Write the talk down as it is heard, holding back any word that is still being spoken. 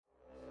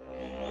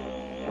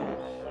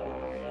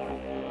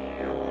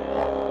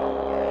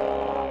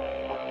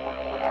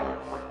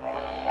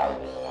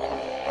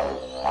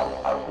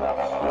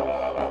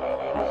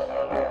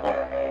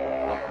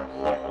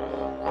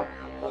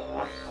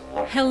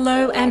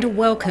Hello and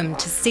welcome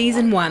to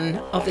Season 1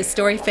 of the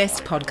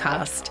Storyfest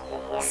podcast.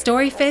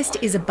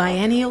 Storyfest is a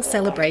biennial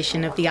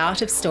celebration of the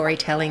art of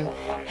storytelling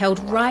held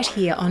right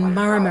here on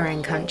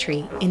Murrumarang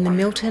country in the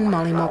Milton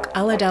Mollymook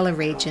Ulladulla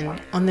region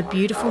on the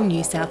beautiful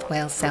New South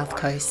Wales south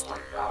coast.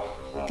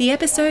 The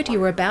episode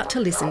you are about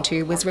to listen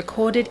to was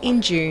recorded in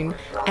June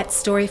at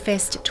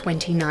Storyfest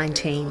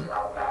 2019.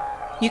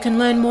 You can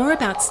learn more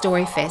about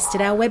Storyfest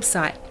at our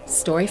website,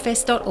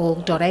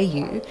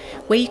 storyfest.org.au,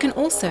 where you can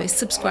also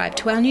subscribe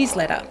to our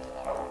newsletter.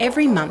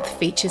 Every month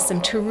features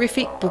some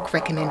terrific book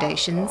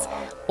recommendations,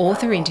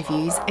 author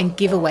interviews and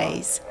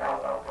giveaways.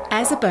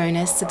 As a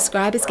bonus,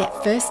 subscribers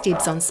get first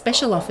dibs on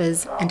special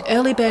offers and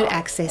early bird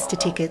access to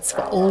tickets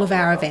for all of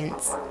our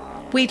events.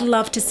 We'd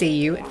love to see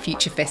you at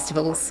future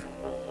festivals.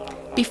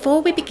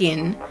 Before we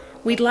begin,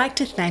 we'd like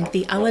to thank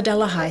the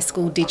Ulladulla High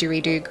School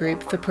Didgeridoo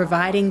Group for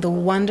providing the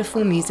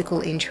wonderful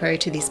musical intro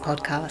to this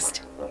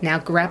podcast. Now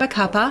grab a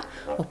cuppa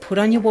or put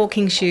on your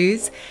walking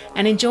shoes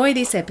and enjoy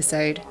this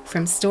episode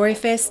from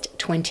Storyfest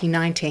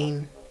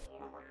 2019.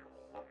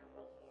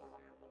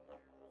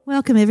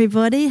 Welcome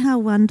everybody. How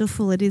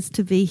wonderful it is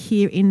to be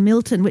here in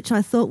Milton, which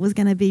I thought was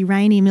going to be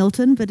rainy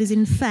Milton, but is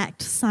in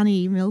fact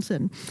sunny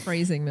Milton.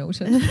 Freezing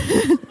Milton.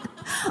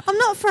 I'm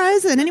not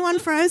frozen. Anyone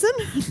frozen?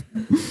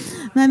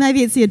 No,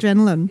 maybe it's the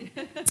adrenaline.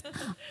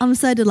 I'm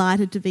so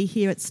delighted to be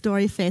here at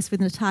Storyfest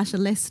with Natasha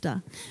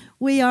Lester.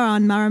 We are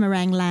on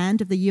Murrumarang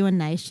land of the Yuin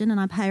Nation, and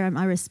I pay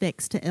my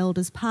respects to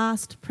elders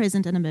past,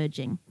 present and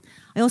emerging.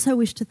 I also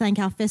wish to thank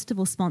our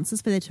festival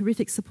sponsors for their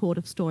terrific support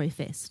of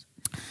Storyfest.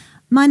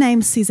 My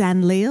name's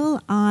Suzanne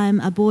Leal. I'm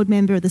a board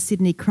member of the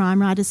Sydney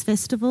Crime Writers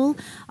Festival.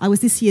 I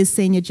was this year's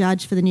senior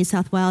judge for the New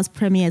South Wales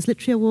Premier's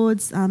Literary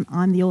Awards.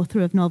 I'm the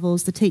author of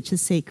novels The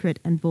Teacher's Secret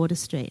and Border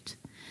Street.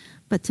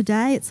 But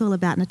today it's all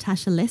about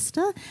Natasha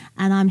Lester,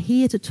 and I'm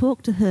here to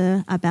talk to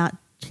her about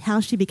how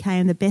she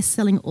became the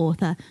best-selling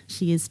author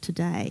she is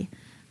today.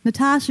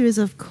 Natasha is,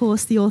 of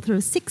course, the author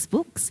of 6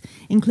 books,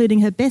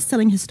 including her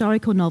best-selling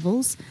historical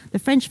novels, The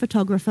French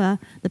Photographer,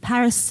 The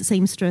Paris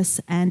Seamstress,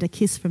 and A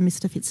Kiss from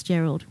Mr.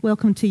 Fitzgerald.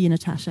 Welcome to you,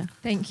 Natasha.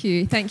 Thank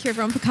you. Thank you,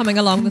 everyone, for coming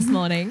along this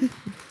morning.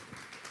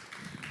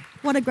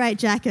 What a great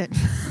jacket.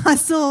 I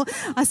saw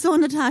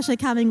Natasha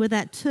coming with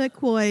that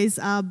turquoise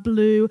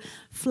blue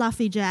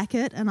fluffy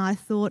jacket, and I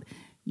thought,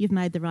 you've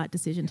made the right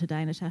decision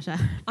today, Natasha.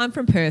 I'm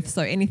from Perth,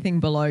 so anything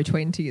below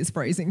 20 is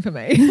freezing for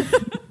me.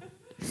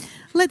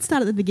 Let's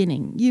start at the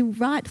beginning. You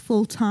write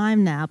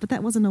full-time now, but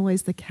that wasn't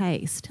always the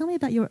case. Tell me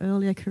about your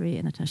earlier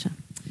career, Natasha.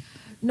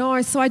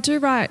 No, so I do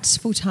write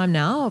full-time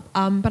now,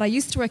 but I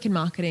used to work in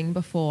marketing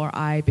before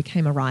I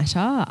became a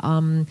writer.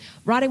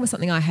 Writing was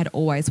something I had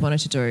always wanted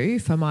to do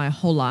for my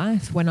whole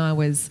life. When I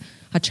was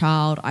a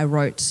child, I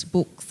wrote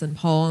books and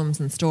poems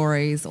and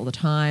stories all the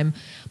time.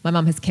 My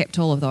mum has kept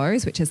all of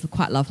those, which is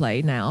quite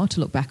lovely now to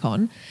look back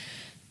on.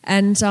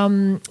 And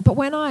but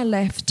when I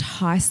left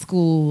high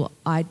school,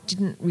 I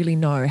didn't really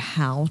know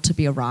how to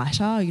be a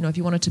writer. You know, if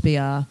you wanted to be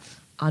a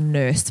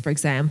nurse, for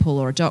example,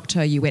 or a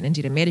doctor, you went and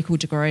did a medical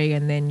degree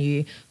and then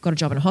you got a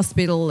job in a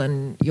hospital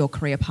and your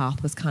career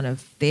path was kind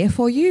of there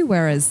for you,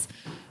 whereas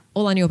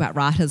all I knew about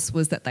writers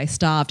was that they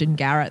starved in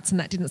garrets, and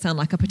that didn't sound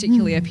like a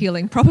particularly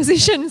appealing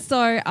proposition.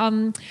 So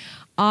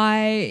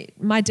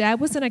my dad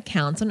was an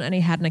accountant and he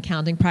had an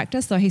accounting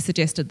practice, so he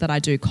suggested that I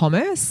do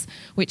commerce,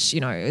 which, you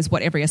know, is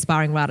what every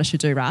aspiring writer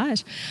should do,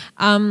 right?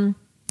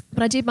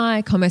 But I did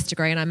my commerce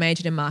degree and I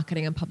majored in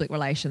marketing and public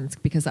relations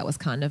because that was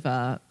kind of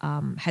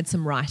had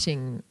some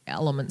writing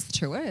elements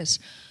to it.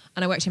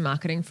 And I worked in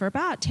marketing for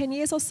about 10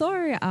 years or so,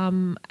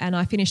 and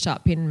I finished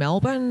up in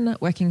Melbourne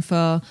working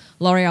for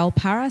L'Oréal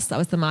Paris. I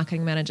was the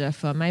marketing manager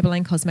for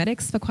Maybelline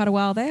Cosmetics for quite a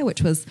while there,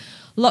 which was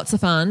lots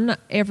of fun.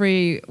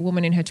 Every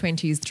woman in her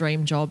 20s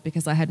dream job,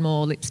 because I had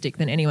more lipstick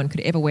than anyone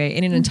could ever wear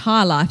in an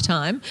entire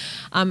lifetime.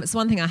 It's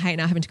one thing I hate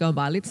now, having to go and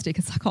buy lipstick.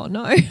 It's like, oh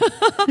no,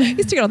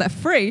 used to get all that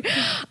free.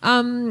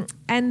 And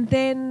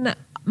then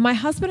my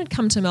husband had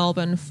come to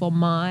Melbourne for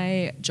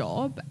my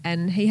job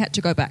and he had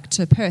to go back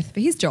to Perth for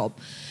his job.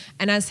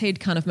 And as he'd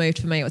kind of moved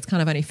for me, it was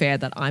kind of only fair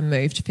that I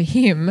moved for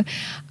him,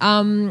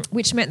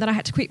 which meant that I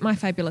had to quit my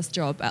fabulous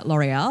job at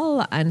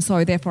L'Oréal. And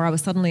so therefore I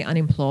was suddenly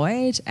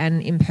unemployed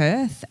and in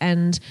Perth.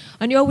 And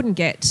I knew I wouldn't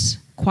get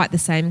quite the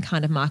same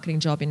kind of marketing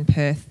job in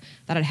Perth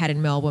that I'd had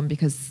in Melbourne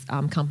because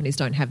companies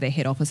don't have their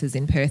head offices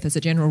in Perth as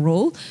a general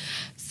rule.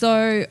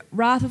 So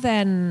rather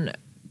than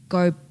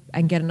go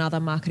and get another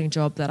marketing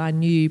job that I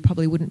knew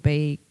probably wouldn't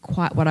be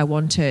quite what I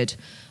wanted,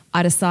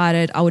 I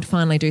decided I would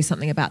finally do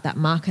something about that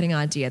marketing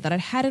idea that I'd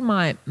had in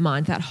my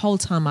mind that whole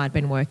time I'd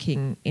been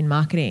working in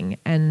marketing.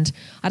 And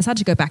I decided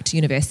to go back to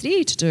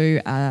university to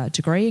do a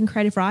degree in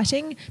creative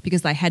writing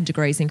because they had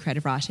degrees in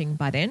creative writing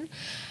by then.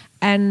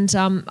 And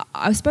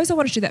I suppose I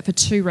wanted to do that for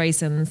 2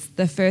 reasons.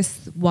 The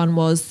first one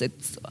was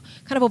it's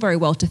kind of all very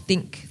well to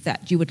think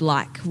that you would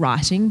like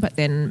writing, but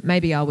then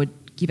maybe I would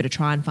give it a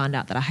try and find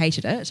out that I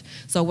hated it.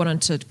 So I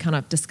wanted to kind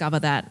of discover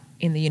that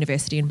in the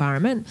university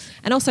environment,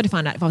 and also to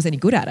find out if I was any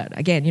good at it.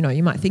 Again,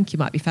 you might think you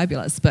might be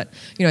fabulous, but,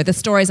 the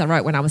stories I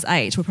wrote when I was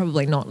 8 were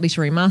probably not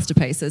literary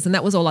masterpieces, and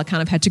that was all I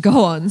kind of had to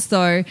go on.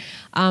 So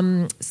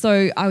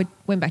I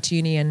went back to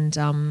uni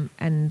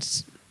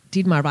and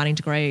did my writing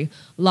degree,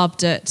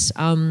 loved it.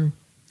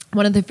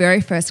 One of the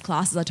very first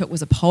classes I took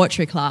was a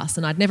poetry class,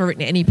 and I'd never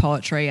written any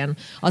poetry, and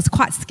I was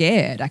quite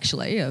scared,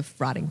 actually, of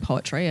writing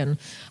poetry. And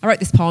I wrote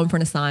this poem for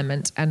an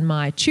assignment, and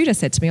my tutor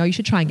said to me, you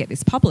should try and get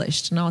this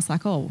published. And I was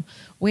like,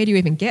 where do you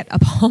even get a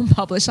poem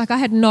published? Like, I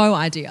had no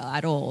idea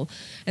at all.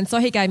 And so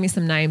he gave me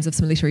some names of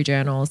some literary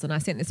journals, and I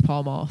sent this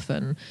poem off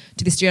and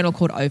to this journal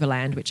called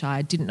Overland, which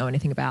I didn't know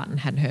anything about and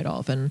hadn't heard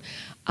of. And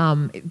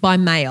by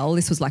mail,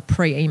 this was like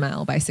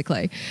pre-email,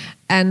 basically,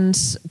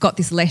 and got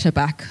this letter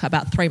back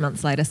about 3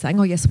 months later saying,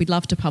 yes, we'd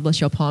love to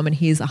publish your poem, and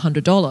here's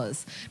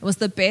 $100. It was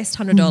the best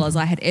 $100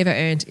 I had ever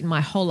earned in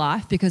my whole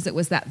life, because it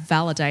was that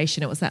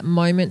validation. It was that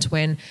moment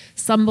when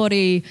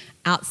somebody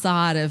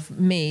outside of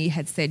me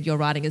had said, your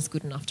writing is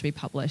good enough to be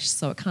published.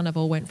 So it kind of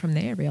all went from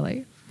there,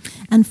 really.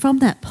 And from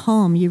that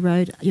poem, you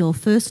wrote your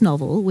first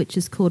novel, which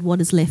is called What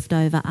Is Left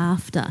Over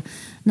After.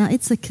 Now,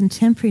 it's a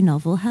contemporary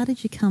novel. How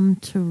did you come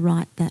to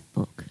write that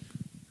book?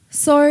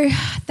 So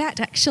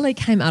that actually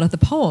came out of the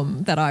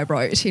poem that I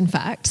wrote, in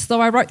fact. So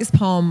I wrote this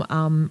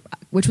poem,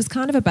 which was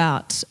kind of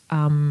about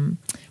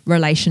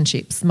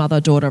relationships,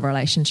 mother-daughter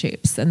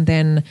relationships, and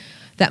then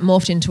that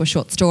morphed into a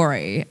short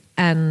story,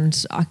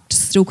 and I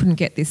still couldn't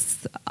get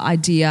this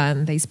idea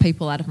and these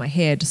people out of my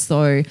head.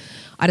 So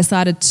I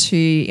decided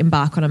to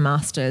embark on a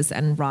master's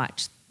and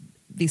write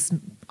this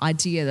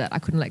idea that I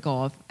couldn't let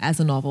go of as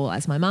a novel,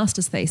 as my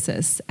master's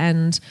thesis.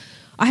 And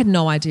I had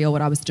no idea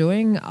what I was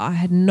doing. I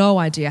had no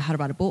idea how to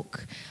write a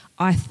book.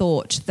 I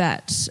thought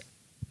that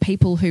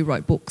people who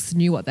wrote books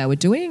knew what they were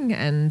doing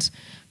and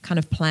kind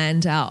of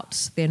planned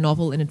out their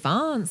novel in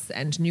advance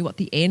and knew what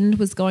the end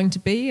was going to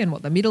be and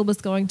what the middle was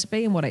going to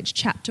be and what each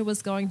chapter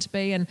was going to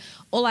be. And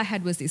all I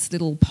had was this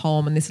little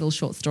poem and this little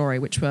short story,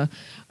 which were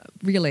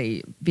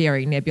really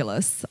very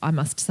nebulous, I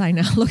must say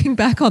now, looking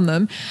back on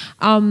them.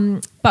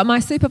 But my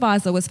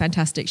supervisor was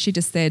fantastic. She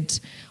just said,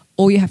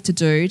 all you have to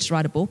do to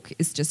write a book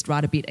is just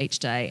write a bit each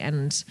day,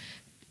 and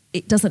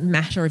it doesn't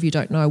matter if you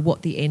don't know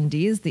what the end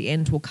is. The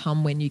end will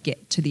come when you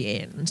get to the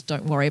end.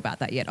 Don't worry about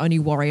that yet. Only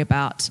worry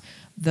about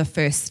the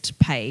first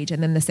page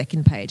and then the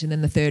second page and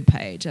then the third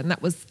page. And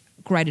that was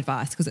great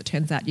advice, because it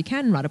turns out you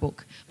can write a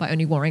book by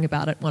only worrying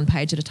about it one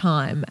page at a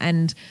time.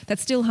 And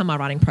that's still how my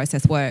writing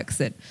process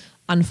works. It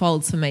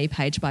unfolds for me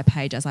page by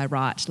page as I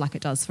write, like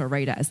it does for a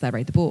reader as they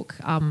read the book,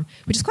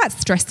 which is quite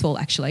stressful,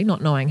 actually,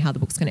 not knowing how the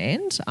book's going to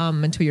end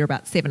until you're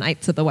about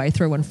 7/8 of the way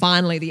through and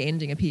finally the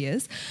ending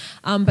appears.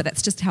 But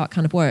that's just how it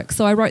kind of works.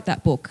 So I wrote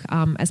that book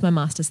as my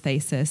master's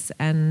thesis,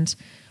 and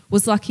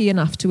was lucky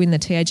enough to win the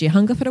TAG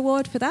Hungerford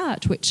Award for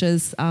that, which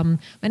is, and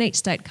each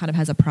state kind of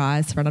has a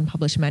prize for an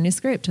unpublished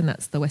manuscript, and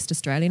that's the West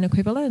Australian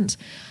equivalent.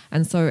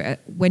 And so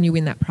when you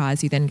win that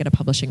prize, you then get a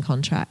publishing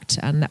contract,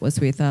 and that was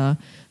with a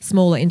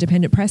smaller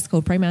independent press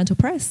called Fremantle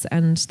Press,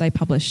 and they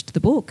published the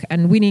book.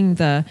 And winning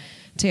the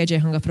TAG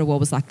Hungerford Award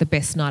was like the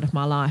best night of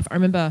my life. I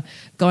remember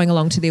going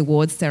along to the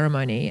awards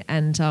ceremony,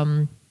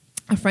 and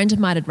a friend of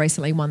mine had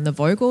recently won the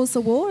Vogels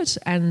Award,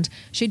 and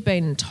she'd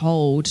been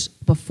told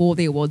before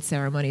the award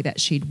ceremony that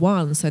she'd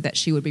won so that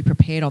she would be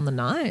prepared on the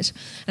night.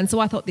 And so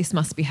I thought this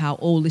must be how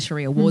all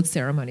literary award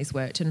ceremonies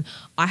worked. And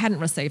I hadn't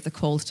received the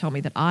call to tell me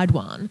that I'd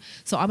won.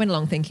 So I went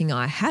along thinking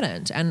I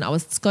hadn't. And I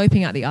was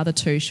scoping out the other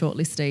two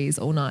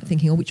shortlistees all night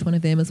thinking, which one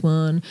of them has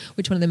won?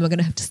 Which one of them am I going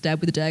to have to stab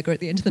with a dagger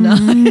at the end of the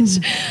night?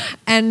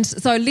 And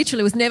so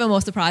literally was never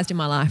more surprised in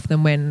my life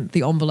than when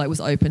the envelope was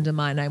opened and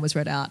my name was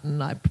read out,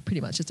 and I pretty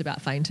much just about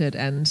fainted.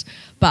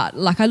 But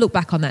I look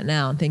back on that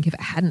now and think if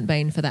it hadn't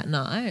been for that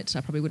night,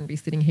 I probably wouldn't be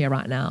sitting here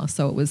right now.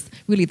 So it was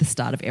really the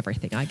start of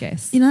everything, I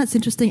guess. You know, it's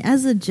interesting.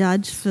 As a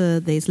judge for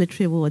these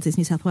literary awards, these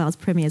New South Wales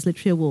Premier's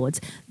Literary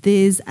Awards,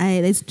 there's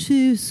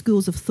two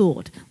schools of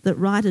thought: that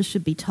writers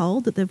should be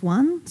told that they've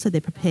won, so they're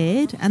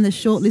prepared, and the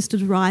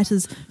shortlisted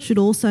writers should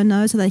also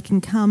know, so they can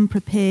come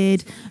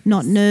prepared,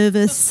 not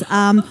nervous,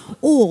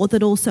 or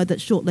that also that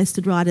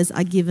shortlisted writers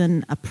are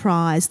given a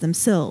prize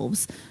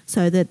themselves,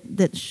 so that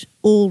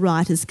all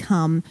writers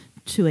come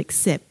to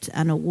accept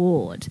an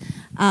award.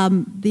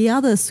 The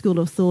other school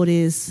of thought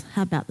is,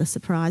 how about the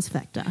surprise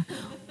factor?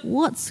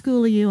 What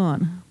school are you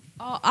on?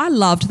 Oh, I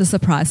loved the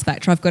surprise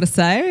factor, I've got to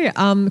say,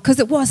 because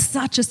it was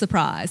such a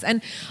surprise.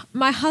 And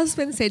my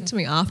husband said to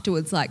me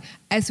afterwards,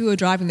 as we were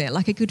driving there,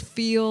 he could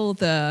feel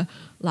the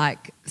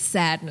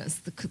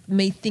sadness,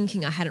 me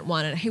thinking I hadn't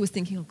won, and he was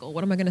thinking, oh God,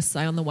 what am I going to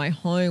say on the way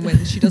home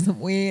when she doesn't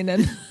win?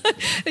 And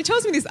he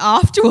tells me this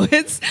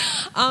afterwards.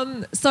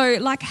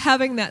 So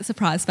having that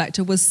surprise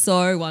factor was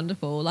so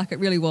wonderful. It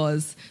really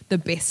was the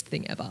best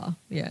thing ever.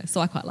 Yeah, so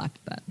I quite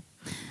liked that.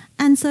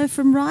 And so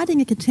from writing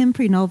a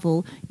contemporary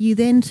novel, you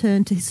then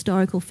turn to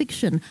historical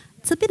fiction.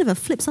 it's a bit of a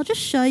flip. So I'll just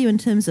show you in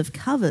terms of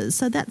covers.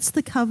 So that's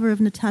the cover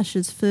of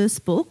Natasha's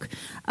first book,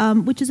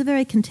 which is a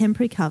very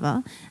contemporary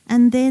cover.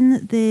 And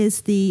then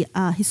there's the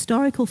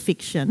historical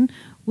fiction,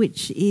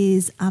 which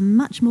is a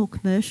much more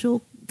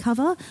commercial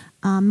cover,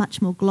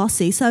 much more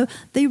glossy. So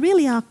they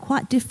really are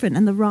quite different,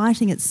 and the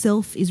writing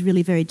itself is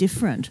really very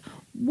different.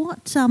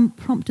 What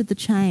prompted the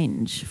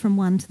change from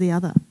one to the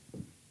other?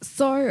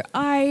 So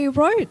I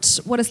wrote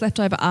What Is Left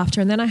Over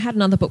After, and then I had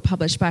another book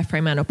published by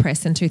Fremantle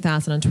Press in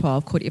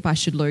 2012 called If I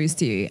Should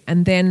Lose You.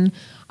 And then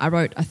I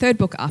wrote a third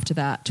book after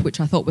that, which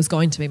I thought was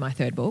going to be my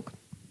third book.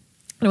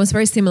 And it was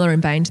very similar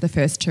in vein to the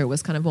first two. It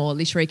was kind of more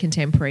literary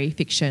contemporary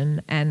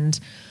fiction. And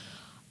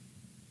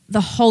the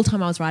whole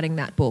time I was writing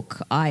that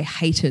book, I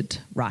hated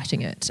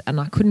writing it, and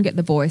I couldn't get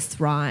the voice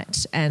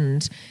right,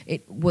 and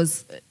it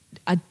was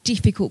a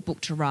difficult book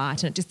to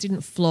write, and it just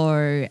didn't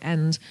flow.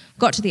 And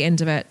got to the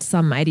end of it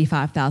some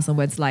 85,000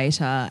 words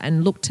later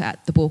and looked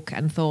at the book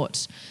and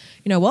thought,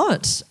 you know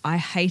what, I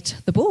hate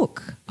the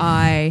book.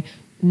 I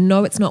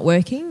know it's not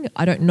working,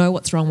 I don't know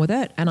what's wrong with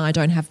it, and I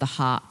don't have the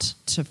heart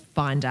to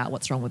find out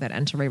what's wrong with it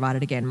and to rewrite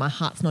it again. My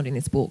heart's not in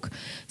this book.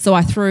 So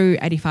I threw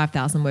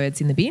 85,000 words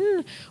in the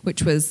bin,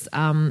 which was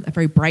a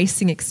very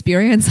bracing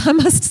experience, I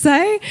must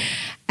say.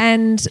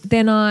 And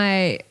then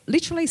I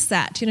literally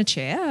sat in a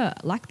chair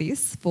like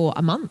this for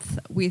a month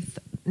with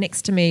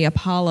next to me a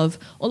pile of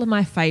all of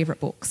my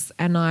favourite books,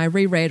 and I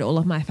reread all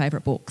of my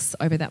favourite books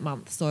over that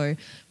month. So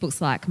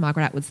books like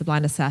Margaret Atwood's The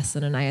Blind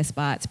Assassin and A.S.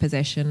 Byatt's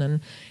Possession and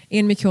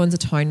Ian McEwan's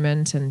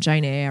Atonement and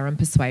Jane Eyre and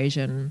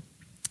Persuasion.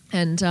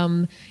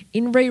 And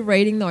in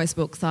rereading those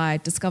books, I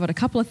discovered a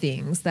couple of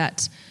things: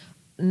 that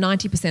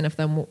 90% of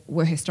them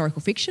were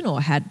historical fiction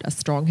or had a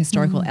strong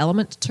historical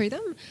element to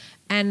them,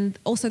 and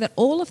also that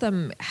all of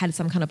them had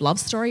some kind of love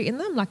story in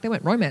them. Like, they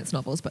weren't romance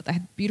novels, but they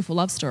had beautiful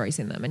love stories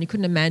in them, and you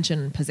couldn't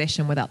imagine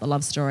Possession without the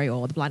love story,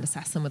 or The Blind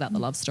Assassin without the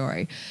love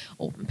story,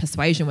 or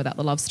Persuasion without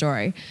the love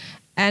story.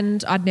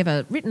 And I'd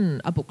never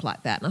written a book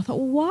like that. And I thought,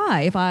 well,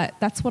 why?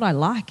 That's what I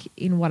like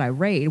in what I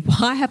read,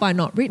 why have I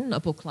not written a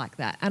book like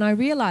that? And I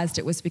realised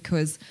it was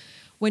because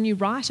when you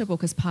write a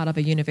book as part of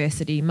a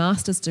university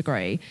master's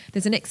degree,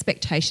 there's an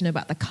expectation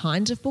about the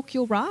kind of book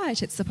you'll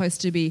write. It's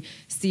supposed to be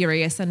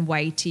serious and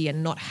weighty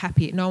and not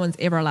happy. No one's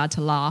ever allowed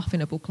to laugh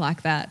in a book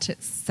like that.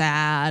 It's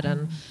sad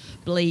and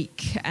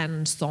bleak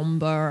and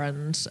sombre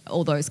and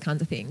all those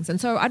kinds of things.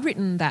 And so I'd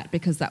written that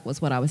because that was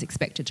what I was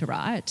expected to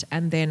write.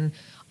 And then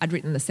I'd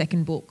written the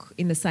second book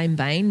in the same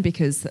vein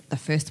because the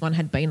first one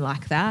had been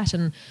like that.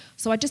 And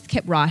so I just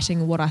kept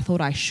writing what I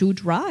thought I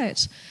should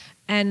write.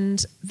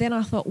 And then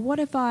I thought, what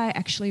if I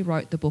actually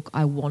wrote the book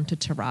I wanted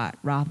to write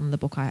rather than the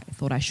book I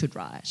thought I should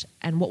write?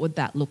 And what would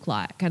that look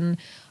like? And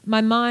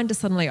my mind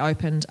just suddenly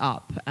opened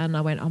up, and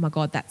I went, oh my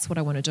God, that's what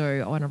I want to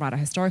do. I want to write a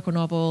historical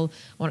novel.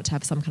 I want it to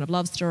have some kind of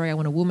love story. I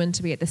want a woman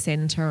to be at the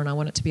centre, and I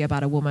want it to be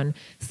about a woman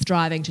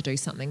striving to do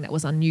something that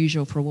was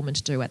unusual for a woman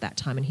to do at that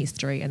time in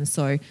history. And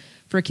so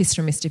for A Kiss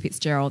from Mr.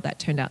 Fitzgerald, that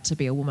turned out to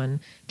be a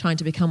woman trying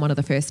to become one of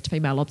the first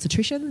female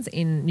obstetricians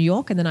in New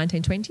York in the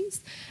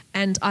 1920s.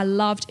 And I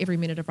loved every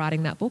minute of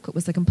writing that book. It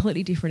was a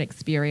completely different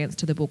experience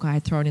to the book I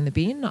had thrown in the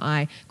bin.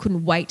 I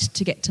couldn't wait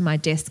to get to my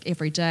desk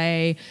every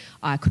day.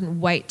 I couldn't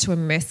wait to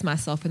immerse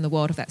myself in the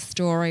world of that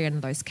story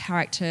and those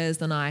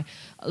characters, and I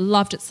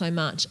loved it so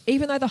much.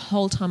 Even though the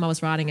whole time I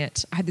was writing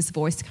it, I had this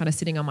voice kind of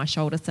sitting on my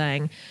shoulder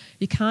saying,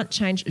 you can't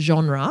change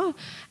genre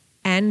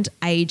and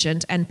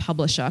agent and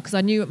publisher, because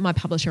I knew my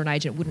publisher and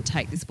agent wouldn't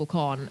take this book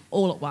on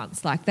all at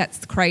once. Like,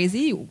 that's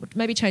crazy.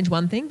 Maybe change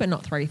one thing but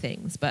not three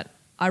things. But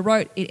I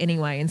wrote it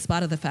anyway, in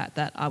spite of the fact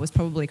that I was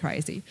probably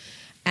crazy.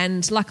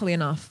 And luckily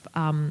enough,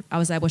 I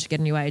was able to get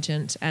a new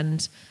agent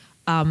and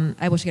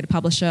able to get a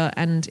publisher,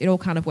 and it all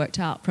kind of worked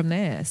out from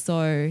there.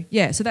 So,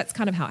 yeah, so that's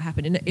kind of how it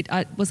happened. And it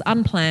was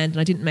unplanned,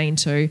 and I didn't mean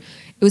to. It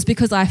was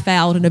because I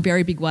failed in a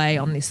very big way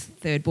on this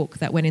third book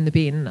that went in the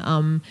bin.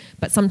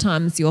 But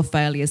sometimes your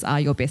failures are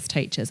your best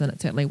teachers, and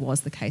it certainly was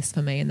the case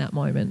for me in that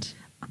moment.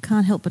 I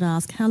can't help but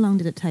ask, how long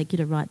did it take you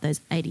to write those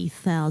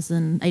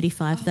 85,000 It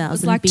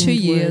was like 2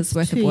 years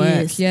worth of work.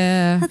 Years.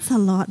 Yeah. That's a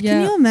lot. Yeah.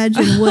 Can you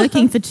imagine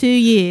working for 2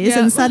 years Yeah.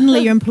 and suddenly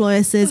your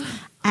employer says,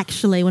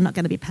 actually, we're not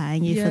going to be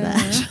paying you for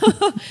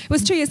that? It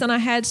was 2 years, and I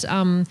had, so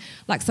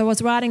I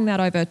was writing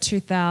that over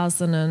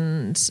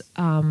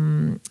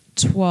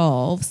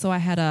 2012, so I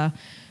had a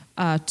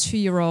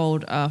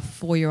 2-year-old, a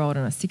 4-year-old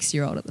and a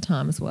 6-year-old at the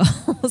time as well.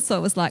 So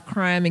it was like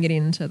cramming it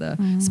into the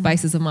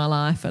spaces of my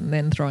life and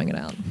then throwing it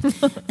out.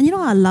 And you know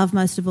what I love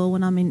most of all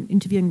when I'm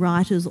interviewing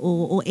writers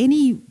or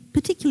any,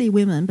 particularly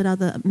women, but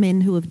other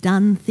men who have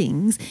done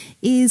things,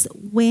 is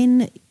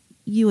when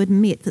you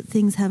admit that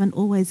things haven't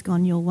always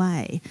gone your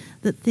way,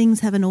 that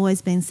things haven't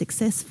always been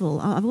successful.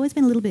 I've always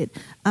been a little bit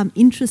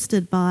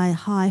interested by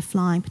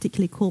high-flying,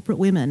 particularly corporate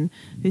women,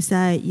 who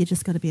say, you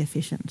just got to be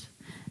efficient.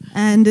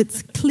 And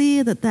it's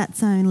clear that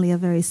that's only a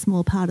very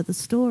small part of the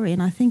story.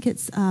 And I think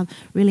it's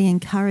really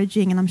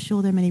encouraging, and I'm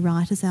sure there are many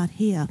writers out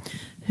here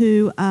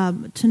who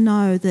to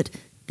know that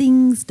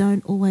things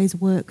don't always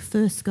work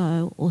first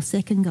go or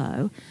second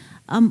go.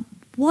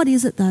 What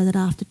is it, though, that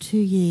after 2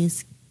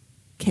 years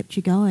kept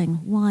you going?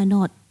 Why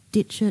not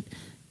ditch it,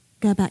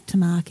 go back to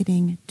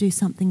marketing, do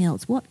something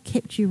else? What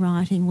kept you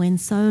writing when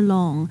so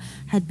long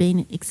had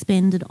been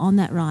expended on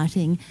that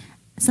writing,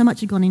 so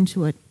much had gone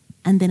into it,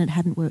 and then it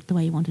hadn't worked the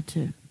way you wanted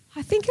to?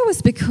 I think it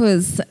was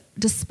because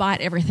despite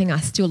everything, I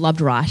still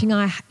loved writing.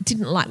 I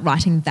didn't like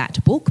writing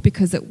that book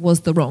because it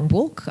was the wrong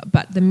book.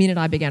 But the minute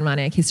I began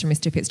writing A Kiss from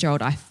Mr.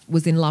 Fitzgerald, I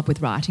was in love with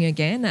writing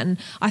again. And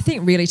I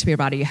think really to be a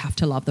writer, you have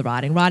to love the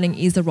writing. Writing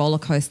is a roller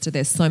coaster.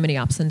 There's so many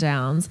ups and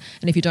downs.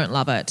 And if you don't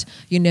love it,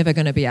 you're never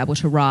going to be able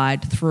to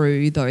ride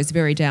through those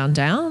very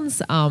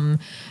downs.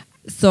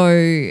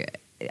 So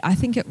I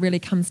think it really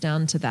comes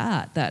down to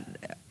that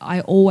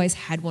I always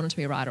had wanted to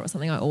be a writer. It was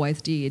something I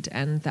always did,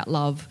 and that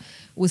love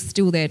was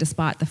still there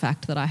despite the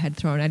fact that I had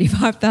thrown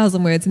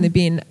 85,000 words in the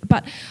bin.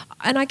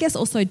 And I guess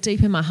also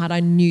deep in my heart, I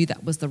knew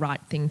that was the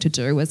right thing to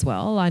do as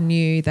well. I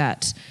knew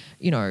that,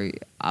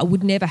 I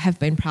would never have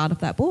been proud of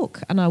that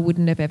book, and I would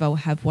never ever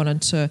have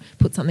wanted to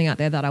put something out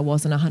there that I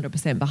wasn't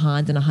 100%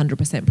 behind and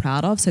 100%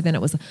 proud of. So then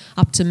it was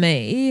up to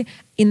me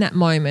in that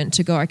moment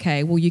to go,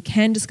 okay, well, you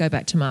can just go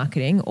back to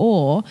marketing,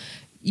 or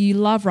you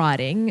love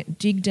writing,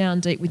 dig down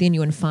deep within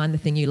you and find the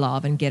thing you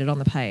love and get it on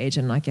the page.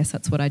 And I guess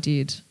that's what I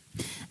did.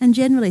 And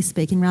generally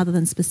speaking, rather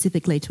than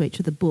specifically to each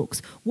of the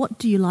books, what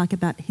do you like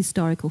about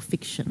historical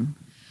fiction?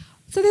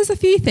 So there's a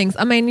few things.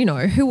 I mean,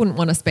 who wouldn't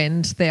want to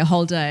spend their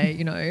whole day,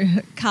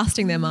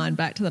 casting their mind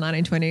back to the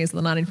 1920s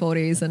or the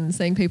 1940s and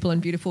seeing people in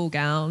beautiful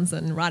gowns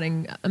and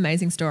writing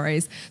amazing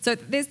stories. So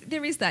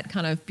there is that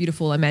kind of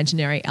beautiful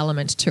imaginary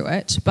element to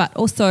it. But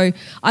also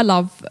I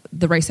love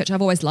the research.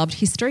 I've always loved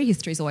history.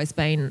 History's always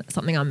been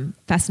something I'm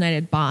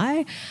fascinated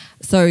by.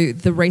 So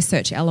the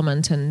research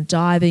element and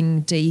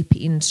diving deep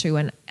into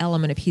an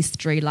element of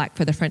history, like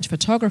for the French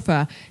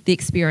photographer, the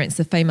experience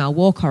of female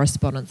war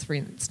correspondence, for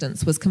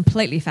instance, was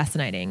completely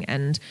fascinating,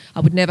 and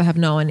I would never have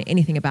known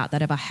anything about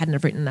that if I hadn't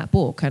have written that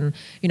book. And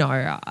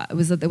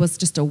there was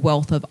just a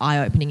wealth of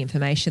eye-opening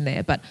information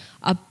there. But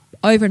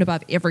over and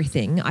above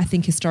everything, I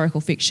think historical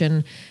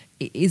fiction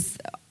is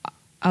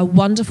a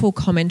wonderful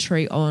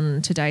commentary on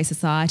today's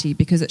society,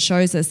 because it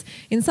shows us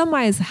in some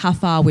ways how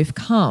far we've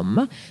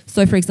come.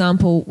 So for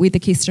example, with A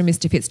Kiss from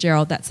Mr.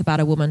 Fitzgerald, that's about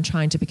a woman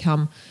trying to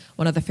become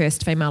one of the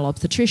first female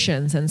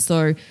obstetricians. And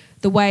so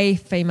the way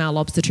female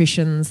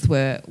obstetricians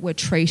were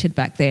treated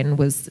back then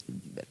was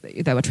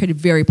they were treated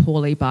very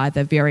poorly by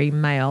the very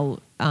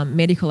male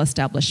medical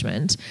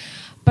establishment.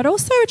 But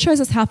also it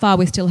shows us how far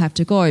we still have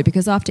to go,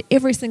 because after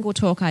every single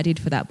talk I did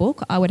for that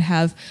book, I would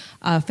have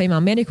a female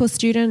medical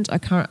student,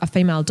 a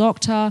female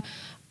doctor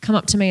come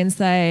up to me and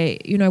say,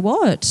 you know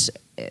what,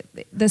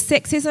 the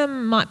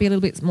sexism might be a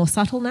little bit more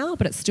subtle now,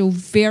 but it's still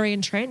very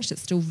entrenched.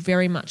 It's still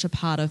very much a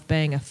part of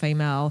being a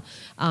female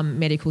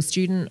medical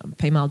student,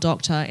 female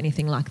doctor,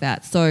 anything like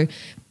that. So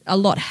a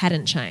lot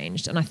hadn't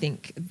changed, and I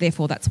think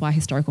therefore that's why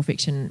historical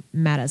fiction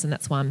matters, and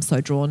that's why I'm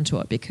so drawn to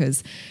it,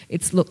 because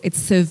it's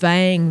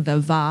surveying the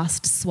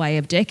vast sway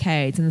of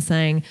decades and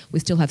saying we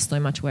still have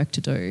so much work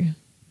to do.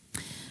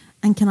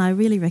 And can I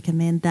really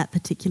recommend that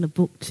particular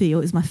book to you?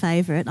 It was my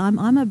favourite.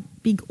 I'm a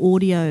big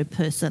audio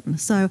person,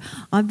 so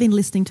I've been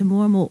listening to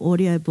more and more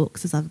audio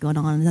books as I've gone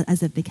on, as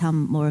they've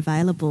become more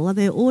available. Are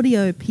there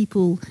audio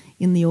people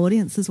in the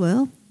audience as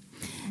well?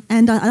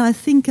 And I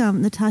think,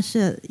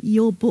 Natasha,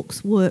 your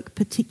books work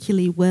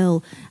particularly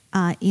well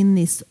in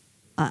this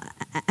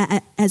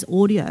as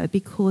audio,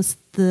 because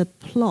the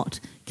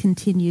plot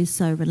continues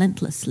so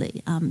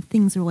relentlessly.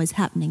 Things are always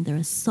happening. There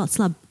are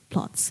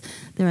subplots.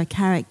 There are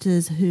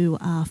characters who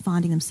are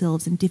finding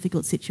themselves in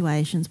difficult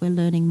situations. We're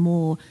learning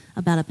more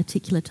about a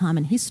particular time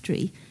in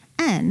history.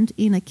 And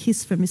in A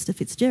Kiss from Mr.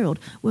 Fitzgerald,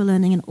 we're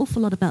learning an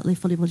awful lot about Les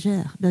Folies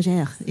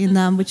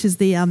Bergères, which is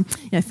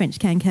the French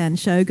can-can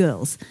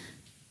showgirls.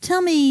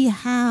 Tell me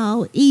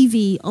how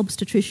Evie,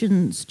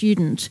 obstetrician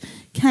student,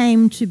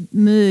 came to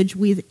merge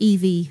with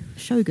Evie,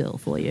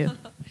 showgirl for you.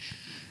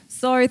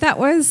 So that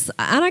was,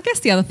 and I guess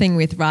the other thing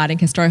with writing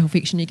historical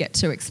fiction, you get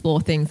to explore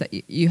things that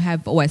you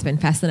have always been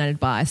fascinated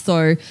by.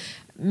 So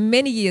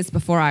many years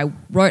before I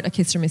wrote A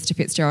Kiss from Mr.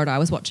 Fitzgerald, I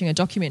was watching a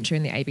documentary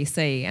in the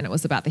ABC, and it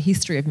was about the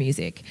history of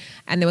music.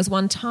 And there was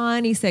one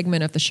tiny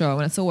segment of the show,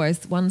 and it's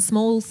always one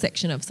small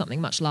section of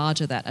something much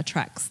larger that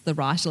attracts the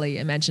writerly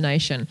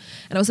imagination.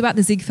 And it was about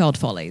the Ziegfeld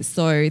Follies.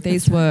 So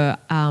these were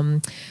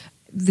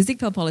the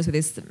Ziegfeld Follies were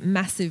this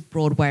massive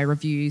Broadway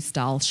revue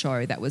style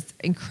show that was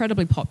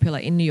incredibly popular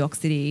in New York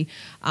City,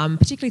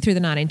 particularly through the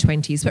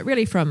 1920s, but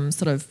really from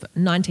sort of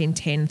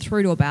 1910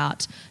 through to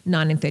about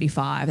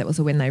 1935. That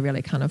was when they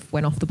really kind of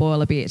went off the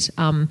boil a bit.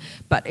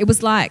 But it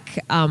was like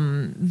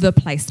the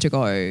place to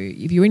go.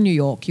 If you were in New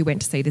York, you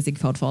went to see the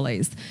Ziegfeld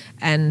Follies,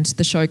 and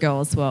the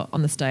showgirls were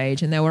on the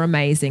stage, and they were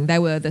amazing. They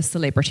were the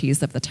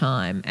celebrities of the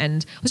time,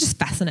 and I was just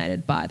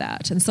fascinated by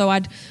that. And so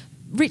I'd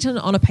written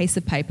on a piece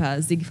of paper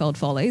Ziegfeld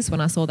Follies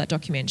when I saw that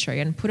documentary,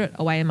 and put it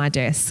away in my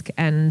desk,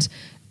 and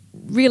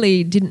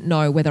really didn't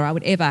know whether I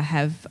would ever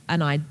have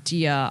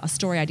a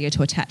story idea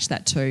to attach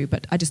that to,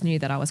 but I just knew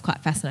that I was quite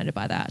fascinated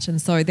by that.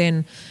 And so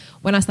then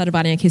when I started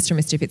writing A Kiss from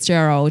Mr.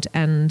 Fitzgerald,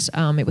 and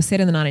it was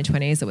set in the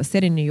 1920s, it was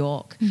set in New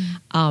York,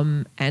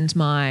 and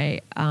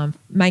my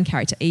main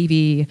character,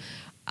 Evie,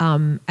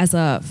 as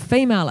a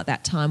female at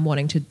that time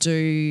wanting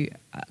to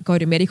go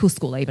to medical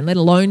school even, let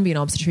alone be an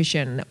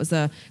obstetrician. It was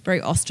a very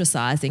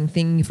ostracising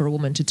thing for a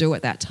woman to do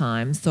at that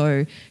time.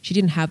 So she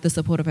didn't have the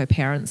support of her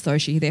parents, so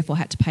she therefore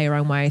had to pay her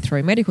own way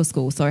through medical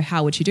school. So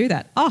how would she do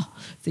that?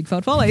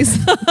 Ziegfeld Follies.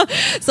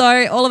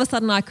 So all of a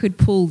sudden I could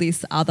pull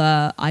this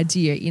other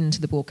idea into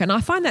the book. And I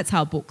find that's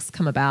how books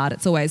come about.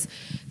 It's always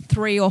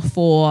 3 or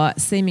 4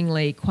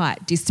 seemingly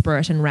quite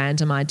disparate and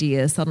random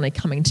ideas suddenly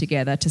coming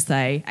together to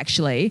say,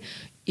 actually,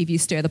 if you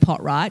stir the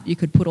pot right, you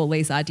could put all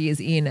these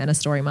ideas in and a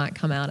story might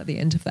come out at the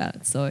end of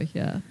that. So,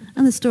 yeah.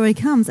 And the story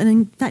comes. And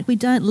in fact, we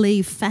don't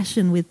leave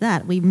fashion with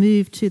that. We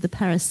move to the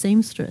Paris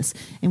seamstress,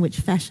 in which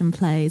fashion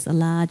plays a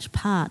large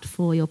part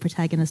for your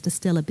protagonist,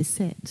 Estella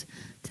Bisset.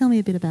 Tell me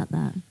a bit about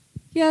that.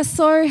 Yeah,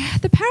 so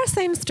the Paris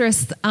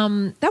seamstress,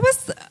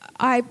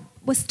 I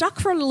was stuck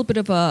for a little bit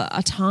of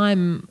a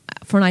time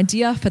for an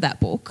idea for that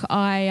book.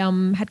 I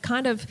had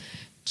kind of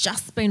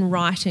just been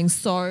writing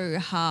so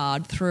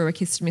hard through A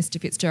Kiss from Mr.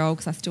 Fitzgerald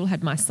because I still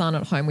had my son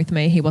at home with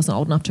me. He wasn't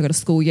old enough to go to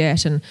school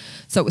yet, and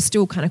so it was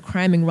still kind of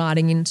cramming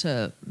writing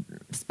into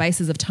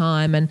spaces of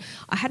time, and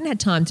I hadn't had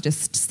time to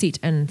just sit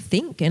and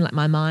think and let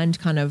my mind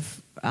kind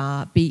of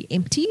be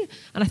empty.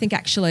 And I think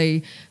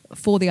actually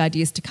for the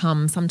ideas to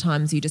come,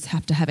 sometimes you just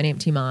have to have an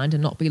empty mind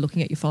and not be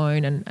looking at your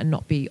phone and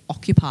not be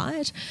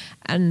occupied,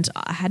 and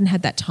I hadn't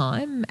had that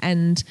time.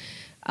 And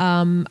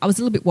I was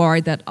a little bit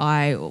worried that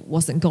I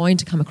wasn't going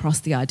to come across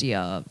the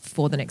idea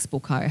for the next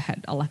book.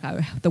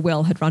 The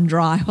well had run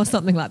dry or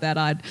something like that.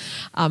 I'd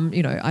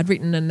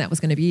written and that was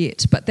going to be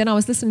it. But then I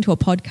was listening to a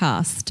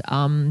podcast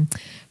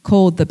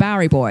called The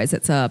Bowery Boys.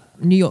 It's a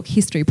New York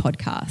history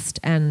podcast,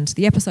 and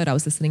the episode I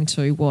was listening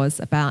to was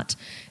about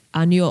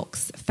New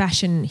York's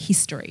fashion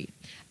history.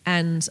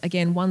 And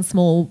again, one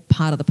small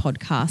part of the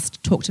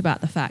podcast talked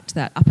about the fact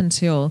that up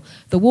until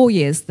the war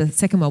years, the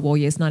Second World War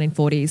years,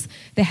 1940s,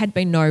 there had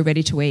been no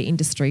ready-to-wear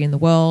industry in the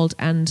world,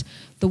 and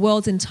the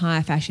world's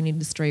entire fashion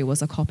industry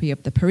was a copy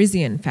of the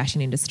Parisian fashion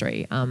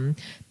industry.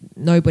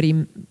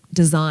 Nobody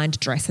designed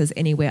dresses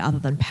anywhere other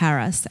than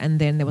Paris, and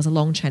then there was a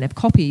long chain of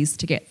copies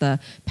to get the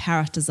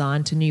Paris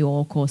design to New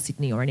York or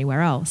Sydney or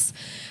anywhere else.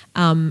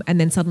 And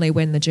then suddenly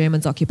when the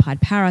Germans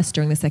occupied Paris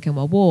during the Second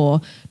World War,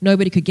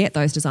 nobody could get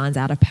those designs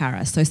out of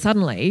Paris. So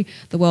suddenly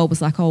the world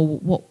was like,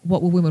 what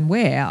will women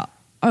wear?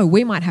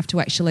 We might have to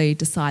actually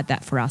decide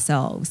that for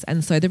ourselves.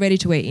 And so the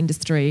ready-to-wear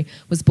industry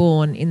was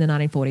born in the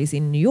 1940s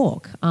in New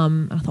York.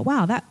 I thought,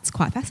 wow, that's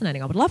quite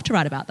fascinating. I would love to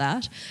write about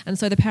that. And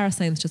so the Paris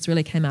themes just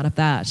really came out of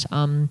that,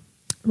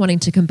 wanting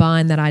to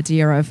combine that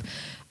idea of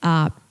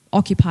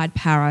occupied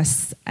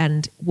Paris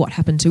and what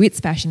happened to its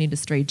fashion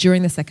industry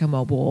during the Second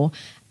World War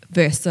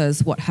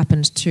versus what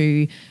happened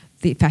to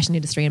the fashion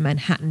industry in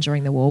Manhattan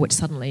during the war, which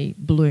suddenly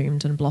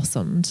bloomed and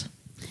blossomed.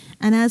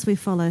 And as we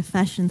follow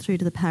fashion through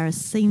to the Paris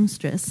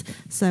seamstress,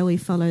 so we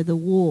follow the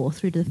war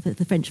through to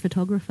the French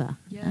photographer.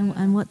 Yeah.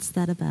 And what's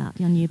that about,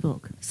 your new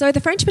book? So the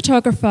French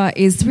photographer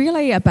is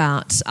really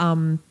about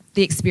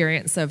the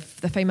experience of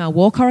the female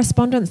war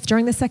correspondents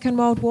during the Second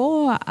World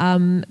War.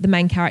 The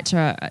main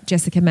character,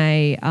 Jessica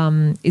May,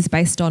 is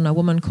based on a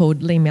woman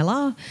called Lee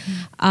Miller.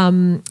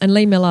 And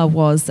Lee Miller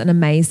was an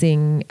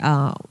amazing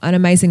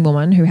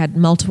woman who had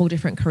multiple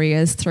different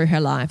careers through her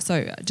life.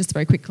 So just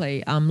very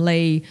quickly,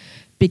 Lee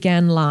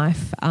began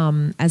life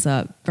as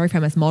a very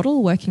famous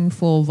model working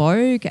for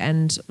Vogue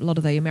and a lot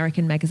of the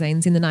American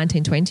magazines in the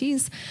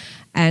 1920s.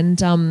 And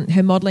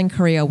her modelling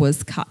career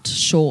was cut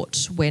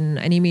short when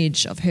an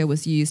image of her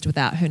was used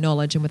without her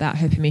knowledge and without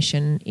her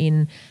permission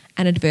in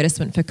an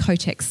advertisement for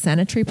Kotex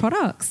sanitary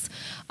products.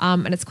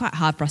 And it's quite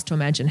hard for us to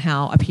imagine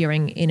how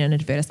appearing in an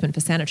advertisement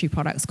for sanitary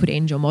products could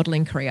end your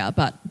modelling career.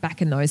 But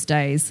back in those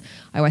days,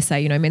 I always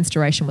say,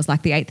 menstruation was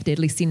like the 8th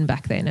deadly sin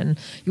back then, and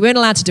you weren't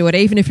allowed to do it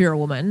even if you're a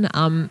woman.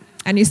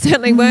 And you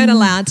certainly weren't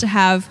allowed to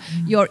have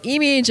your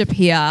image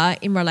appear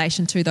in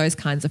relation to those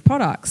kinds of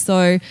products.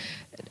 So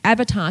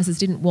advertisers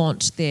didn't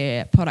want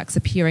their products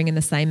appearing in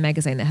the same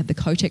magazine that had the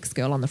Kotex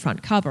girl on the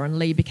front cover, and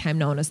Lee became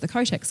known as the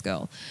Kotex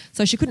girl.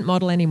 So she couldn't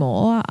model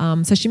anymore.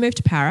 So she moved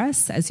to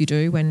Paris, as you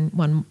do when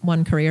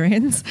one career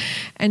ends,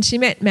 and she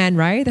met Man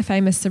Ray, the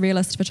famous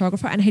surrealist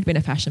photographer, and he'd been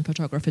a fashion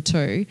photographer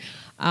too.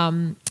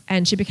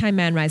 And she became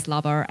Man Ray's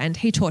lover, and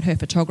he taught her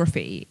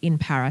photography in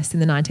Paris in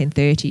the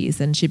 1930s,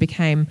 and she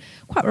became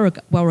quite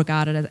well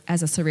regarded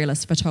as a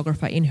surrealist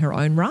photographer in her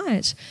own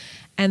right.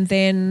 And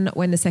then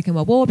when the Second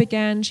World War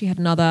began, she had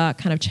another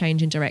kind of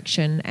change in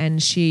direction,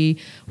 and she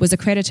was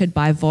accredited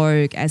by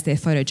Vogue as their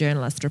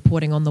photojournalist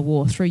reporting on the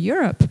war through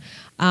Europe.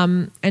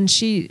 And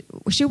she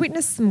she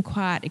witnessed some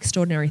quite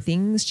extraordinary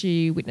things.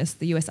 She witnessed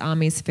the US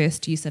Army's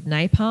first use of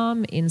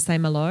napalm in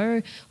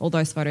Saint-Malo. All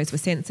those photos were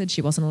censored.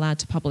 She wasn't allowed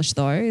to publish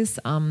those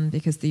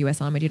because the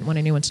US Army didn't want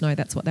anyone to know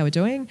that's what they were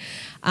doing.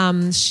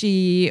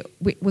 She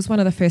was one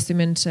of the first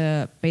women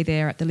to be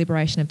there at the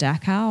liberation of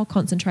Dachau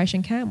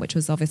concentration camp, which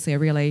was obviously a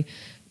really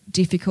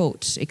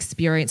difficult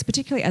experience,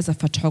 particularly as a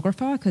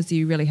photographer, because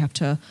you really have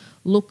to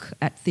look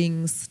at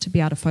things to be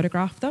able to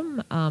photograph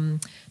them.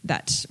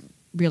 That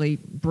really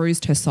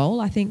bruised her soul,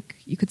 I think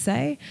you could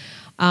say.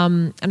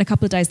 And a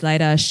couple of days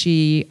later,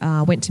 she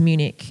went to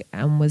Munich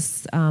and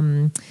was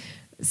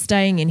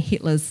staying in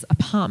Hitler's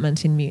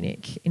apartment in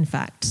Munich, in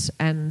fact.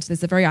 And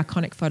there's a very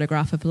iconic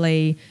photograph of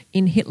Lee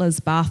in Hitler's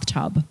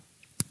bathtub.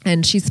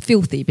 And she's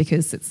filthy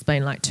because it's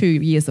been like 2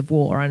 years of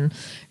war and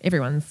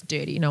everyone's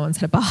dirty. No one's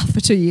had a bath for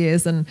 2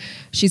 years. And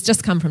she's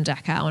just come from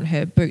Dachau and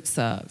her boots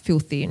are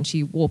filthy, and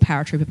she wore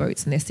paratrooper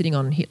boots, and they're sitting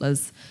on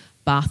Hitler's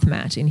bath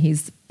mat in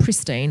his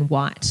pristine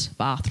white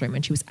bathroom.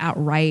 And she was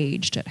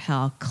outraged at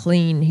how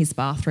clean his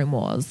bathroom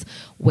was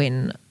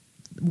when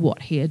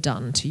what he had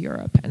done to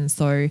Europe. And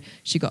so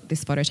she got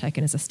this photo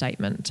taken as a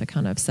statement to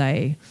kind of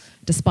say,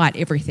 despite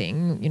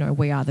everything, you know,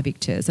 we are the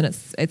victors. And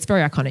it's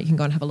very iconic. You can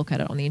go and have a look at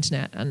it on the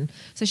internet. And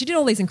so she did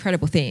all these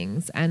incredible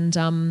things,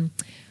 and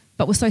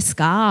but was so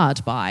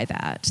scarred by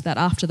that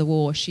after the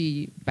war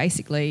she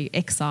basically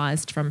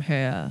excised from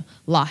her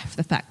life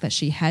the fact that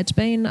she had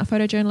been a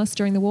photojournalist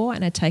during the war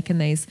and had taken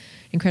these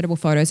incredible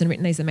photos and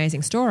written these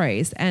amazing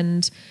stories.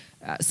 And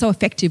so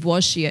effective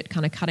was she at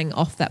kind of cutting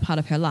off that part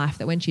of her life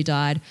that when she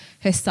died,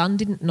 her son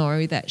didn't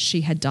know that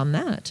she had done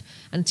that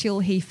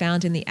until he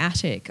found in the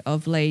attic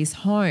of Lee's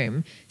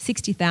home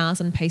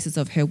 60,000 pieces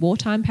of her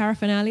wartime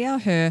paraphernalia,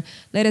 her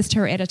letters to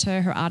her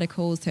editor, her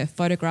articles, her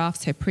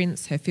photographs, her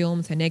prints, her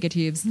films, her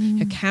negatives,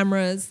 her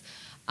cameras.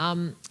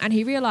 And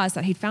he realised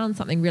that he'd found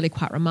something really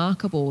quite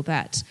remarkable,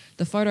 that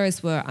the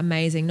photos were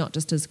amazing, not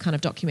just as kind of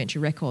documentary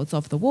records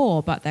of the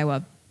war, but they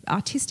were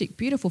artistic,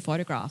 beautiful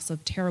photographs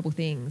of terrible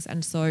things.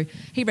 And so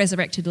he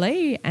resurrected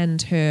Lee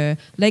and her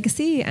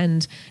legacy,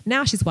 and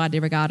now she's widely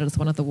regarded as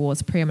one of the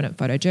war's preeminent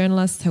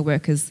photojournalists. Her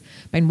work has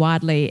been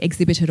widely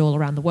exhibited all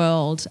around the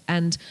world,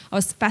 and I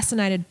was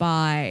fascinated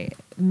by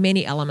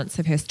many elements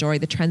of her story,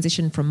 the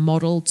transition from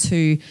model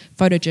to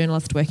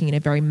photojournalist working in a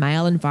very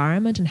male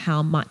environment, and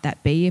how might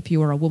that be if you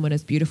were a woman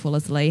as beautiful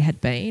as Lee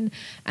had been,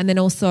 and then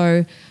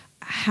also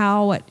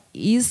how it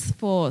is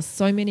for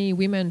so many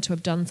women to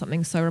have done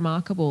something so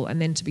remarkable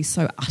and then to be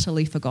so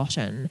utterly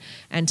forgotten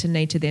and to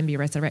need to then be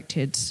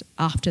resurrected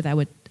after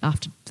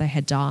they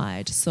had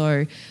died.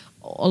 So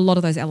a lot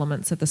of those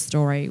elements of the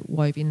story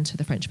wove into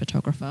The French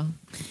Photographer.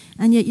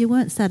 And yet you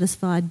weren't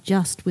satisfied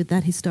just with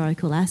that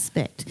historical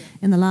aspect.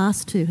 In the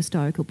last two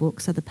historical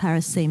books, so The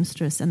Paris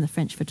Seamstress and The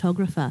French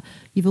Photographer,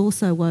 you've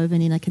also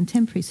woven in a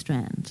contemporary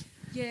strand.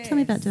 Yes. Tell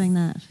me about doing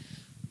that.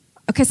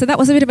 Okay, so that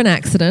was a bit of an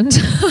accident.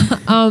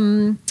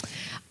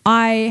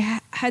 I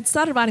had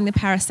started writing The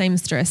Paris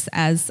Seamstress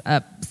as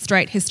a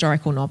straight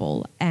historical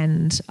novel,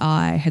 and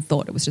I had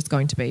thought it was just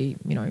going to be,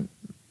 you know,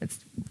 it's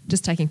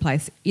just taking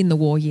place in the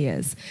war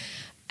years.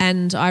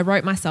 And I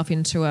wrote myself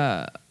into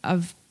a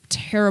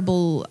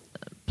terrible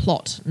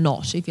plot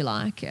knot, if you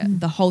like.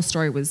 The whole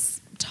story was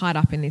tied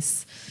up in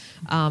this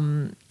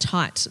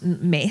tight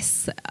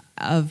mess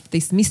of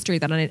this mystery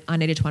that I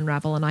needed to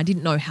unravel, and I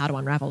didn't know how to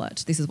unravel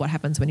it. This is what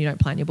happens when you don't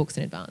plan your books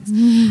in advance.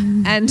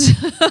 And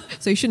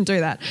so you shouldn't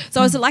do that.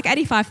 So I was at like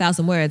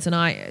 85,000 words,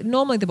 and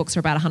normally the books are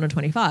about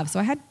 125,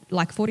 so I had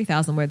like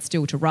 40,000 words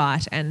still to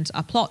write and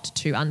a plot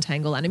to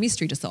untangle and a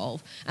mystery to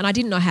solve, and I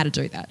didn't know how to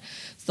do that.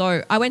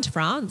 So I went to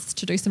France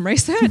to do some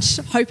research,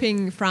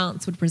 hoping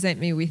France would present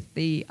me with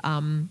the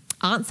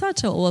answer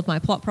to all of my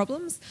plot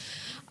problems.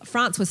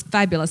 France was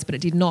fabulous, but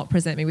it did not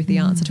present me with the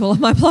answer to all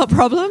of my plot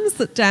problems.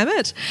 Damn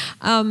it.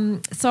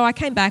 So I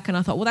came back and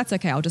I thought, well, that's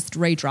okay. I'll just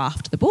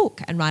redraft the book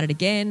and write it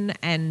again.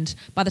 And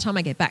by the time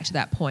I get back to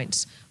that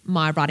point,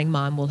 my writing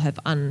mind will have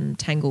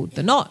untangled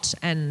the knot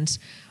and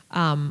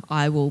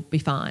I will be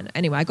fine.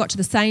 Anyway, I got to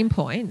the same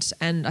point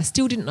and I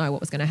still didn't know what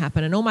was going to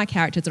happen, and all my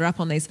characters are up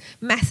on these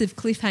massive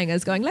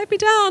cliffhangers going, let me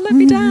down, let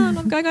me down.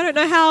 I'm going, I don't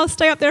know how, I'll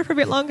stay up there for a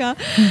bit longer.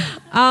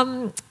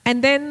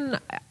 And then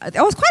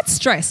I was quite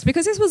stressed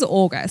because this was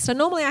August, and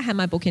normally I hand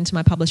my book into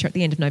my publisher at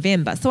the end of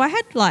November. So I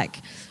had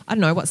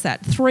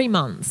 3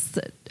 months,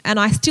 and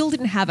I still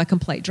didn't have a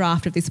complete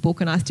draft of this book,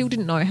 and I still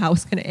didn't know how it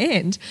was going to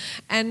end.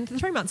 And the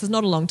 3 months is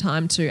not a long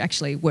time to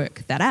actually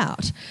work that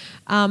out.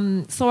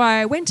 So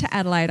I went to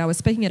Adelaide. I was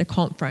speaking at a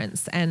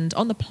conference, and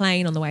on the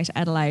plane on the way to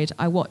Adelaide,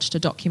 I watched a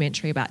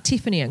documentary about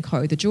Tiffany &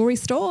 Co, the jewellery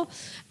store.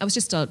 It was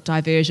just a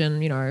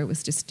diversion, it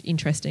was just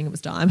interesting. It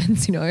was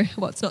diamonds,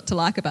 what's not to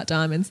like about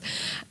diamonds.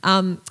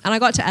 And I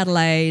got to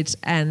Adelaide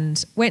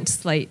and went to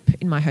sleep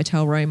in my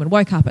hotel room and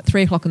woke up at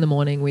 3 o'clock in the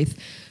morning with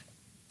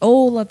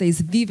all of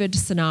these vivid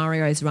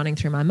scenarios running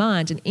through my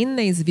mind. And in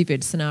these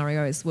vivid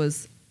scenarios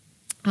was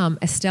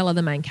Estella,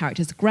 the main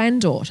character's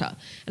granddaughter.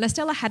 And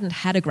Estella hadn't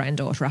had a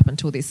granddaughter up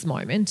until this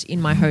moment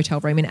in my hotel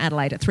room in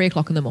Adelaide at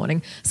 3:00 in the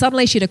morning.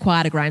 Suddenly she'd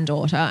acquired a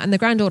granddaughter, and the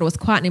granddaughter was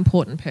quite an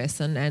important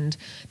person. And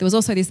there was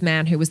also this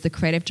man who was the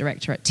creative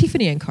director at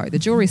Tiffany & Co, the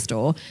jewellery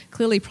store,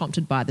 clearly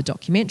prompted by the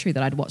documentary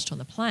that I'd watched on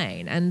the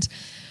plane. And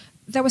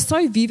they were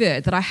so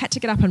vivid that I had to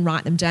get up and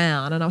write them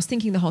down. And I was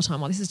thinking the whole time,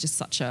 well, this is just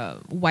such a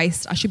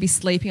waste. I should be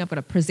sleeping. I've got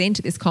to present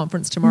at this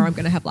conference tomorrow. I'm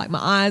going to have like my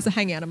eyes are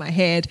hanging out of my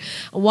head.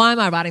 Why am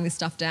I writing this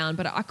stuff down?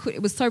 But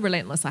it was so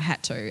relentless, I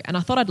had to. And I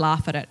thought I'd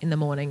laugh at it in the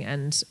morning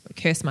and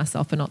curse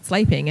myself for not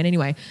sleeping. And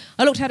anyway,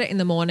 I looked at it in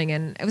the morning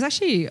and it was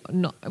actually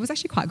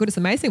quite good. It's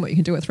amazing what you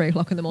can do at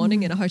 3:00 in the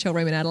morning in a hotel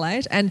room in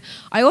Adelaide. And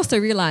I also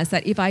realised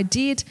that if I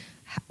did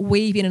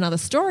weave in another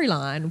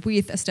storyline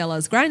with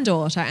Estella's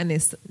granddaughter and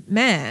this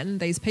man,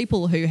 these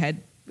people who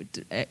had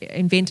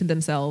invented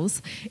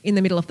themselves in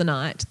the middle of the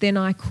night, then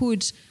I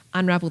could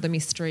unravel the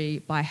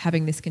mystery by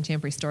having this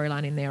contemporary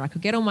storyline in there. I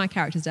could get all my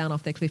characters down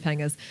off their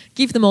cliffhangers,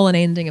 give them all an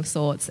ending of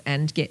sorts,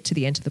 and get to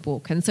the end of the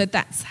book. And so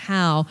that's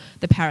how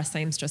The Paris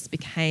Seamstress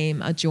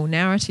became a dual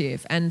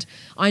narrative. And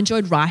I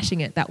enjoyed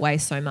writing it that way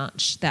so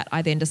much that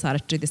I then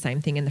decided to do the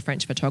same thing in The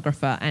French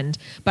Photographer.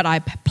 But I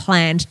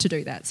planned to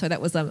do that. So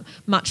that was a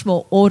much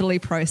more orderly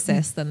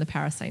process than The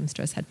Paris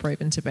Seamstress had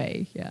proven to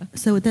be. Yeah.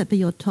 So would that be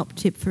your top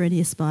tip for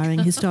any aspiring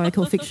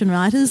historical fiction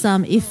writers?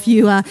 If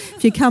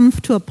you come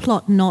to a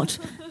plot not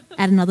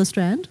add another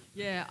strand?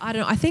 Yeah, I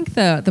don't know. I think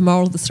the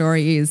moral of the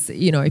story is,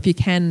 if you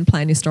can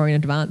plan your story in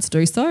advance,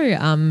 do so.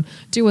 Don't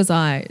do as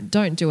I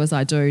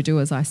do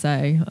as I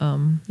say.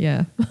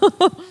 Yeah.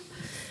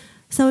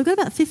 So we've got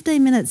about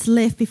 15 minutes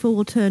left before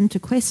we'll turn to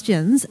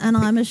questions, and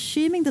I'm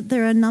assuming that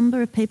there are a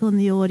number of people in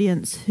the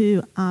audience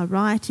who are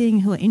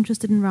writing, who are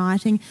interested in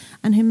writing,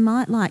 and who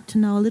might like to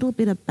know a little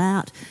bit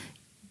about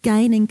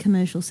gaining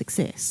commercial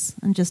success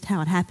and just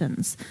how it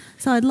happens.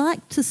 So I'd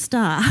like to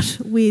start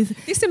with...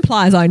 This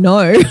implies I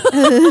know.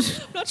 I'm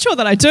not sure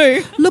that I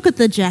do. Look at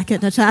the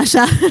jacket,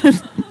 Natasha.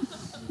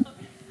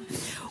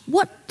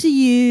 What do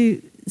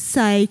you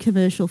say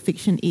commercial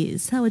fiction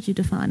is? How would you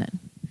define it?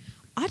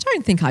 I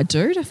don't think I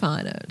do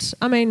define it.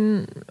 I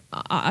mean,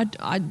 I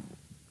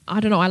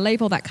don't know. I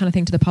leave all that kind of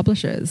thing to the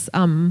publishers.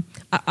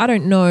 I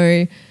don't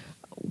know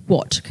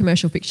what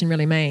commercial fiction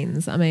really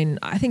means. I mean,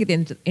 I think at the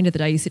end of the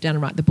day, you sit down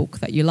and write the book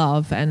that you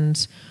love,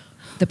 and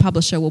the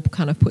publisher will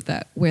kind of put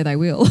that where they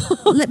will.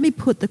 Let me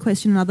put the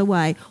question another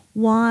way.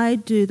 Why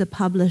do the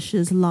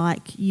publishers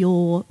like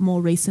your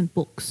more recent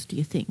books, do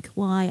you think?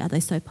 Why are they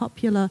so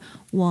popular?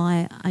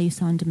 Why are you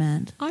so in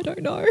demand? I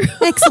don't know.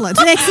 Excellent.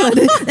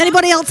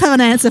 Anybody else have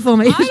an answer for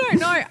me? I don't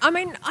know. I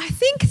mean, I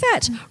think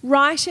that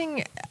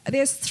writing,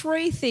 there's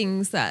three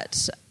things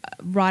that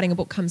writing a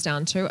book comes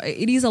down to.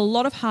 It is a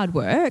lot of hard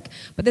work,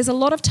 but there's a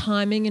lot of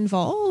timing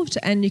involved,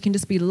 and you can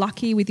just be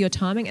lucky with your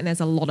timing, and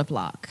there's a lot of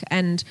luck.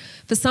 And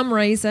for some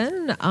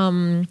reason,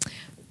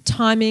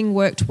 timing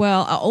worked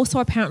well. Also,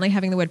 apparently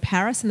having the word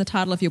Paris in the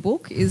title of your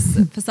book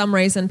is, for some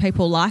reason,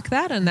 people like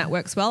that, and that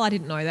works well. I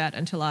didn't know that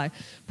until I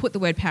put the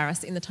word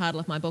Paris in the title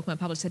of my book. My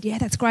publisher said, yeah,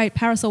 that's great.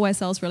 Paris always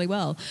sells really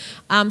well.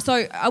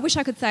 So I wish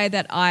I could say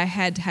that I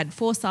had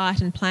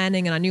foresight and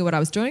planning and I knew what I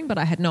was doing, but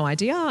I had no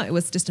idea. It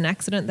was just an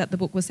accident that the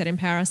book was set in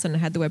Paris and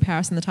had the word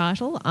Paris in the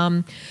title.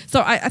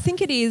 So I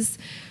think it is...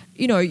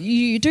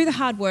 you do the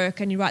hard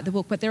work and you write the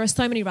book, but there are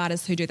so many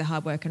writers who do the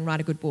hard work and write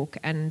a good book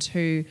and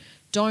who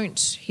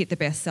don't hit the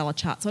bestseller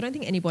chart. So I don't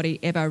think anybody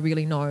ever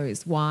really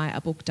knows why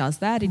a book does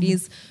that. It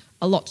is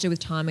a lot to do with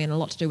timing and a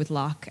lot to do with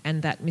luck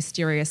and that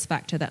mysterious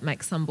factor that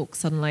makes some books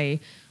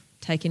suddenly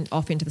taken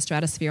off into the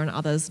stratosphere and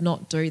others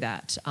not do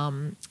that.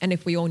 And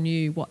if we all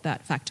knew what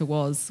that factor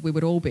was, we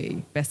would all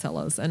be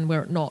bestsellers, and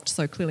we're not,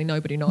 so clearly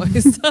nobody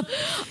knows.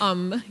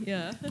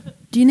 Yeah.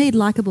 Do you need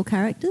likeable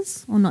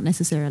characters or not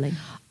necessarily?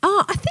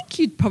 I think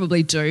you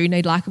probably do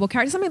need likeable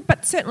characters. I mean,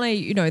 but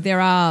certainly, there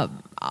are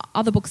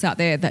other books out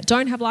there that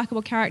don't have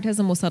likeable characters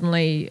and will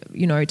suddenly,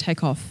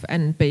 take off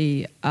and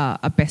be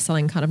a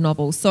best-selling kind of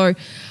novel. So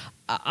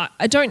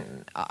I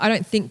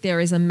don't think there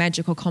is a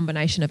magical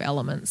combination of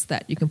elements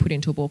that you can put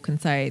into a book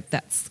and say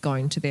that's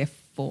going to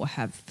therefore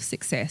have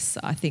success.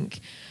 I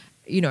think,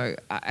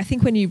 I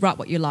think when you write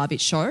what you love,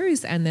 it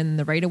shows, and then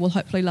the reader will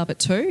hopefully love it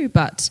too.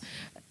 But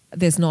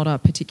there's not a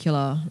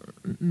particular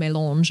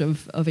melange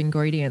of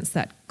ingredients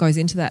that goes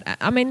into that.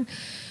 I mean,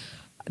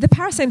 The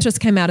Paris Seamstress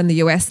came out in the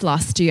US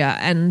last year,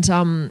 and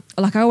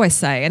like I always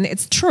say, and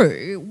it's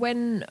true,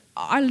 when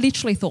I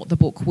literally thought the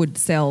book would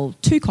sell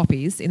 2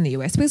 copies in the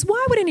US, because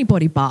why would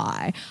anybody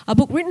buy a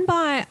book written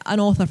by an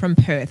author from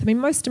Perth? I mean,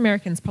 most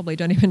Americans probably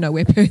don't even know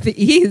where Perth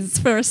is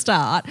for a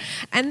start,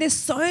 and there's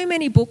so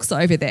many books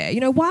over there.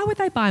 Why would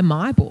they buy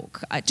my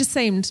book? It just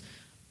seemed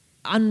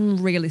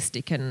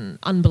unrealistic and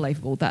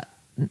unbelievable that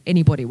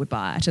anybody would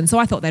buy it. And so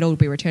I thought that all would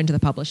be returned to the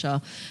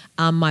publisher.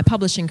 My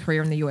publishing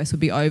career in the US would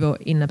be over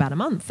in about a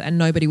month, and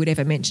nobody would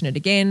ever mention it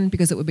again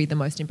because it would be the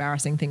most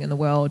embarrassing thing in the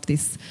world,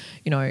 this,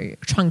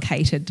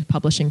 truncated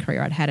publishing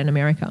career I'd had in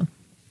America.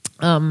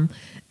 And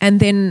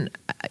then,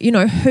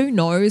 who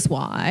knows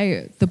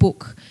why the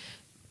book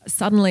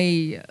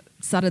suddenly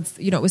started,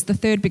 it was the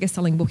third biggest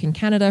selling book in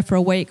Canada for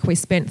a week. We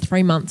spent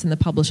 3 months in the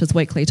Publishers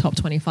Weekly top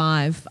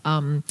 25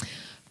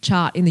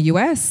 chart in the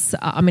US.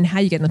 How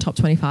you get in the top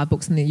 25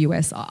 books in the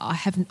US,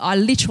 I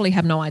literally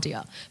have no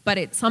idea. But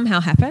it somehow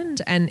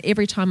happened, and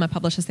every time my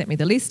publisher sent me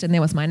the list and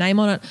there was my name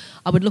on it,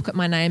 I would look at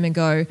my name and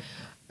go,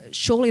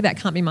 surely that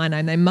can't be my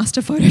name. They must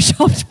have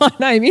photoshopped my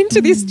name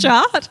into this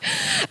chart.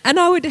 And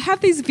I would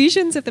have these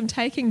visions of them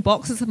taking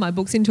boxes of my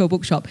books into a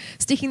bookshop,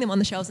 sticking them on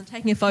the shelves and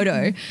taking a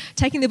photo,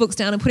 taking the books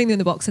down and putting them in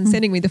the box and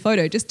sending me the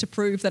photo just to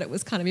prove that it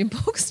was kind of in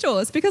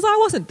bookstores, because I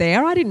wasn't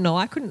there. I didn't know.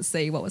 I couldn't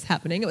see what was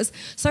happening. It was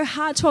so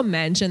hard to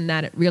imagine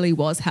that it really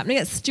was happening.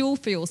 It still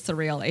feels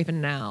surreal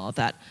even now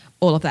that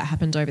all of that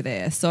happened over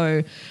there.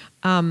 So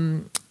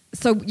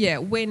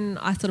when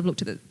I sort of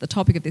looked at the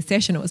topic of this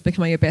session, it was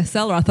becoming a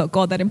bestseller, I thought,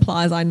 God, that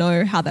implies I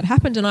know how that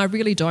happened, and I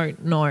really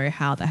don't know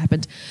how that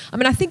happened.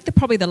 I think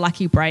probably the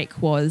lucky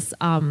break was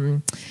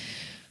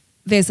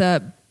there's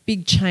a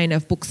big chain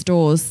of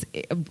bookstores,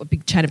 a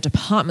big chain of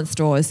department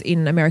stores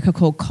in America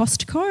called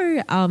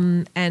Costco,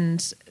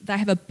 and they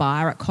have a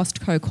buyer at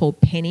Costco called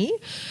Penny.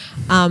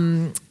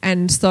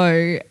 And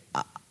so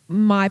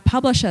my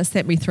publisher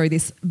sent me through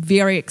this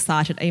very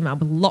excited email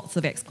with lots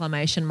of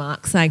exclamation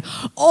marks saying,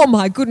 oh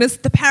my goodness,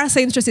 the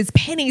paraseamstress is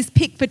Penny's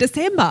pick for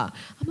December.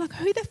 I'm like,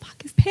 who the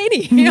fuck is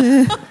Penny?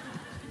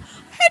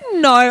 I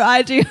had no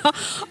idea.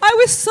 I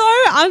was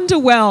so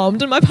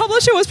underwhelmed, and my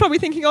publisher was probably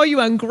thinking, oh, you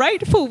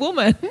ungrateful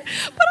woman. But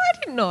I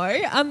didn't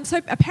know.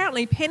 So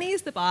apparently Penny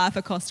is the buyer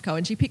for Costco,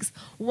 and she picks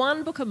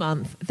one book a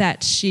month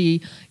that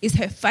is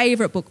her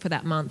favourite book for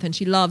that month, and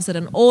she loves it.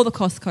 And all the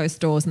Costco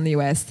stores in the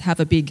US have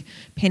a big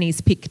Penny's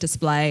pick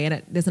display,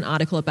 and there's an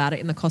article about it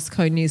in the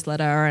Costco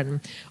newsletter and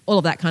all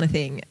of that kind of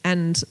thing.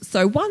 And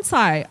so once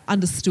I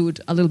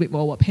understood a little bit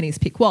more what Penny's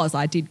pick was,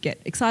 I did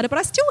get excited, but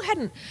I still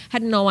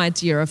had no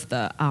idea of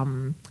the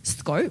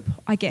scope,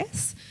 I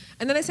guess.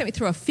 And then they sent me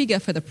through a figure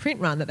for the print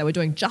run that they were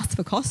doing just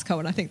for Costco,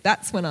 and I think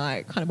that's when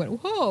I kind of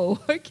went, whoa,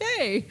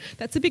 okay,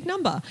 that's a big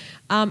number.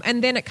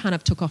 And then it kind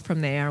of took off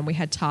from there, and we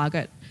had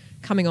Target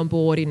coming on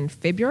board in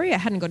February. I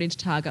hadn't got into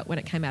Target when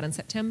it came out in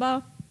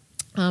September.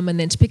 And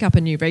then to pick up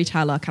a new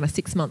retailer kind of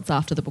 6 months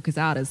after the book is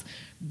out is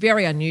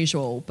very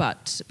unusual,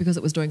 but because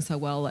it was doing so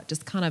well, it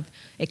just kind of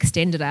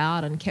extended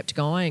out and kept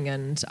going.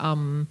 And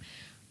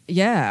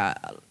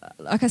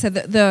like I said,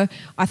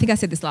 I think I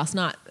said this last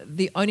night,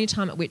 the only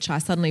time at which I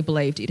suddenly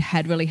believed it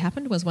had really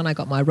happened was when I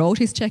got my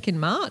royalties check in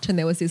March, and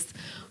there was this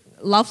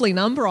lovely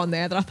number on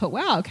there that I thought,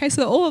 wow, okay,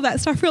 so all of that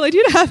stuff really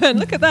did happen.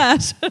 Look at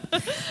that.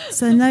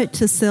 So note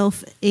to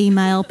self,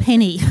 email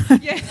Penny.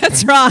 Yeah,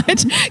 that's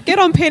right. Get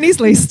on Penny's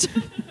list.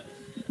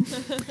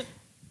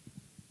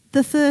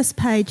 The first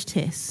page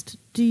test.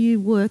 Do you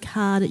work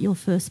hard at your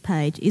first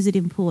page? Is it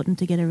important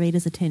to get a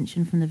reader's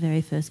attention from the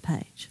very first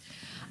page?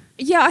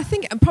 Yeah, I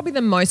think probably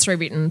the most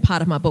rewritten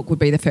part of my book would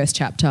be the first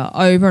chapter,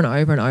 over and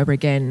over and over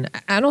again.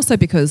 And also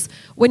because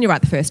when you write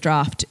the first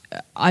draft,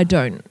 I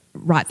don't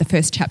write the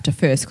first chapter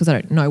first because I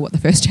don't know what the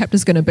first chapter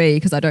is going to be,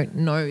 because I don't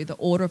know the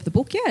order of the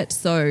book yet.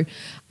 So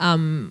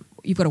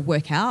you've got to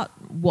work out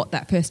what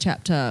that first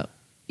chapter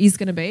is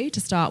going to be to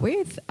start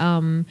with.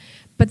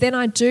 But then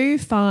I do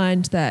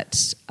find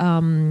that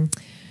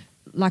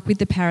like with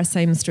the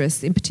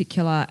Paraseamstress in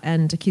particular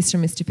and A Kiss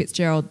from Mr.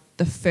 Fitzgerald,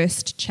 the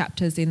first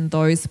chapters in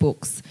those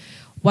books,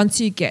 once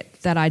you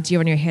get that idea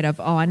in your head of,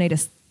 oh, I need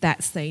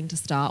that scene to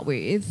start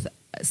with,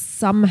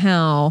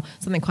 somehow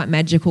something quite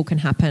magical can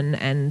happen,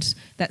 and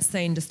that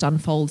scene just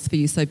unfolds for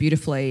you so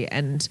beautifully,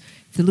 and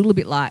it's a little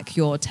bit like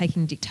you're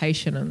taking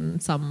dictation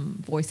and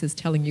some voice is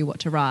telling you what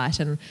to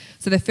write. And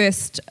so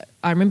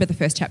I remember the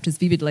first chapters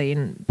vividly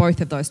in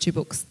both of those two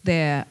books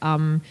there,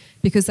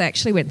 because they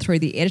actually went through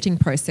the editing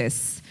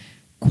process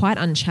quite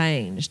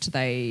unchanged.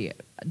 They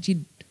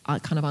did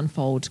kind of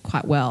unfold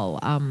quite well,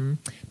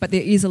 but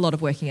there is a lot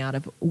of working out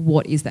of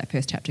what is that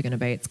first chapter going to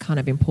be. It's kind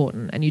of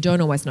important, and you don't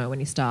always know when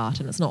you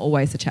start, and it's not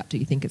always the chapter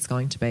you think it's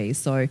going to be.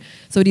 So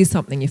it is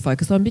something you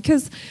focus on,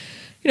 because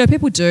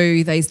people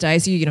do these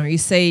days. You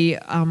see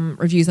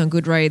reviews on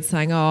Goodreads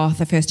saying, oh,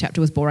 the first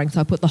chapter was boring, so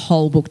I put the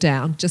whole book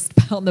down just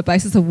on the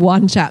basis of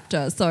one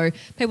chapter. So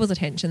people's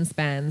attention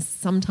spans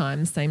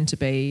sometimes seem to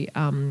be,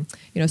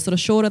 sort of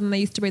shorter than they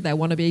used to be. They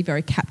want to be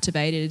very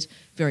captivated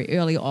very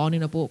early on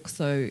in a book.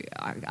 So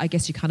I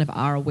guess you kind of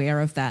are aware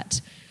of that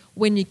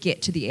when you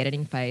get to the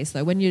editing phase.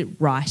 So when you're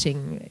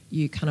writing,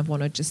 you kind of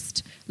want to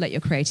just let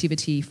your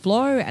creativity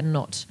flow and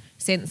not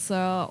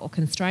censor or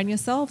constrain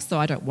yourself. So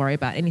I don't worry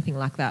about anything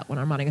like that when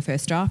I'm writing a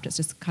first draft. It's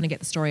just kind of get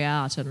the story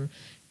out, and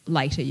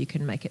later you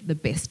can make it the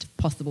best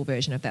possible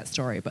version of that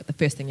story. But the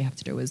first thing you have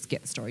to do is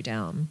get the story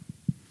down.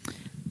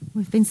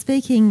 We've been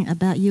speaking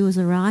about you as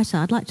a writer.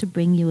 I'd like to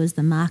bring you as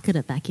the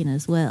marketer back in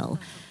as well.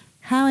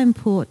 How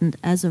important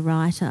as a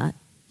writer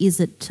is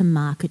it to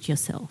market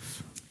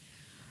yourself?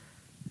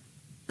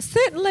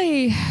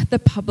 Certainly the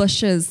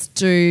publishers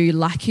do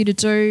like you to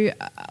do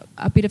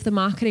a bit of the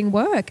marketing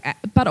work,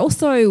 but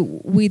also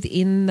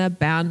within the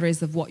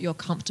boundaries of what you're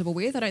comfortable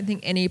with. I don't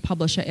think any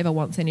publisher ever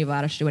wants any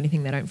writer to do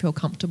anything they don't feel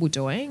comfortable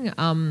doing.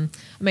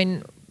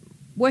 When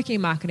working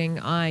in marketing,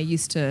 I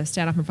used to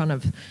stand up in front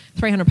of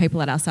 300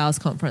 people at our sales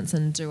conference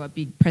and do a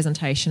big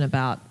presentation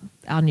about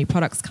our new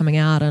products coming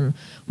out, and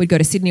we'd go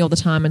to Sydney all the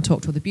time and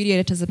talk to all the beauty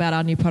editors about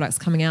our new products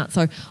coming out.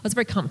 So I was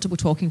very comfortable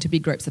talking to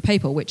big groups of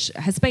people, which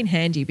has been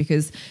handy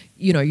because,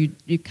 you know,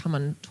 you come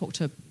and talk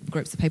to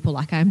groups of people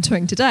like I am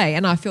doing today,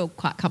 and I feel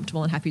quite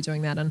comfortable and happy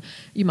doing that. And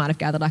you might have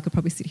gathered I could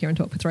probably sit here and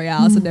talk for 3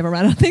 hours and never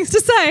run out of things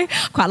to say.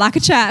 Quite like a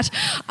chat.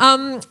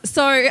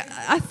 So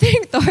I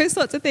think those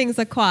sorts of things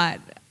are quite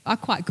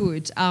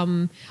good. I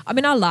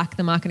mean, I like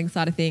the marketing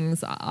side of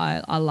things.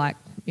 I like,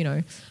 you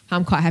know,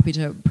 I'm quite happy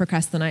to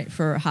procrastinate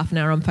for half an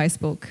hour on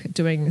Facebook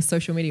doing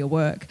social media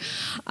work,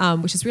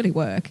 which is really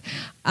work.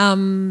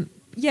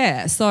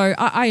 So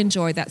I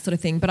enjoy that sort of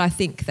thing, but I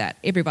think that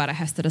everybody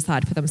has to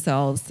decide for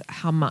themselves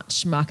how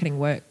much marketing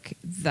work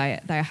they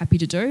are happy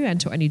to do, and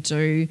to only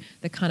do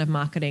the kind of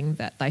marketing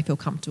that they feel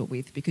comfortable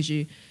with, because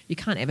you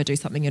can't ever do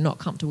something you're not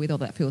comfortable with or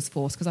that feels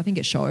forced, because I think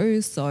it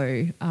shows.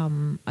 So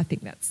I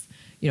think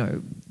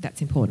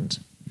that's important.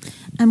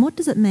 And what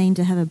does it mean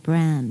to have a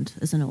brand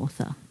as an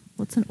author?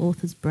 What's an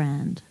author's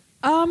brand?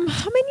 I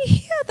mean, you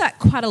hear that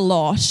quite a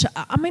lot.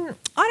 I mean,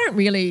 I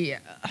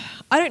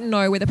don't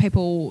know whether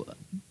people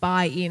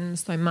buy in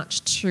so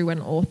much to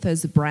an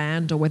author's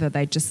brand or whether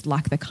they just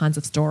like the kinds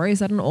of stories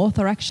that an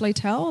author actually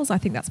tells. I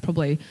think that's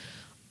probably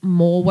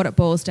more what it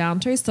boils down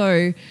to.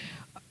 So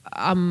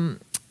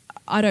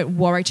I don't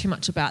worry too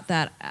much about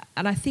that.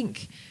 And I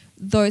think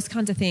those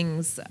kinds of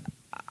things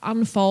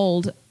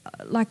unfold,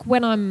 like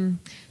when I'm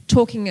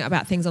talking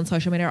about things on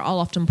social media, I'll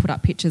often put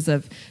up pictures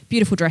of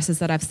beautiful dresses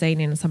that I've seen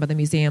in some of the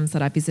museums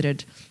that I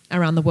visited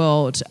around the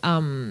world.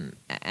 And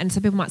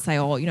some people might say,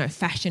 oh, you know,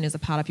 fashion is a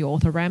part of your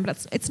author brand,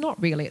 but it's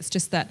not really. It's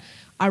just that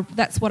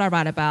that's what I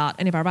write about.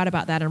 And if I write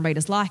about that and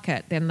readers like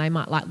it, then they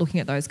might like looking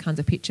at those kinds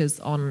of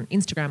pictures on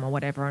Instagram or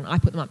whatever. And I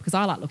put them up because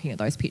I like looking at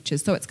those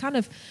pictures. So it's kind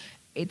of,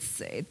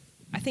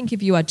 I think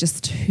if you are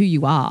just who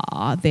you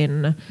are,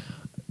 then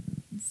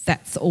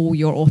that's all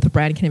your author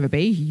brand can ever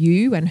be,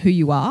 you and who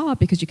you are,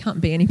 because you can't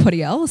be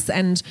anybody else,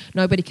 and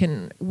nobody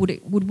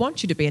would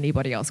want you to be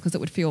anybody else, because it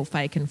would feel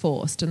fake and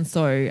forced. And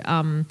so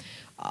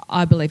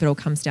I believe it all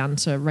comes down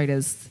to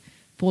readers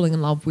falling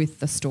in love with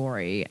the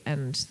story,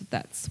 and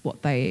that's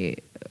what they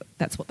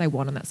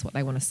want, and that's what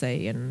they want to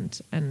see,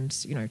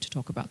 and you know, to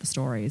talk about the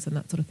stories and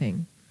that sort of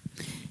thing.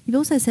 You've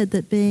also said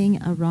that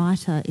being a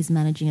writer is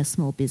managing a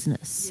small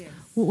business. Yes.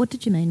 What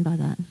did you mean by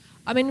that?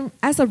 I mean,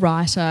 as a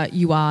writer,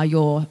 you are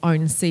your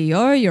own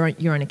CEO,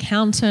 you're an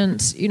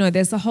accountant. You know,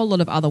 there's a whole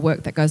lot of other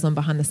work that goes on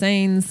behind the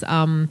scenes.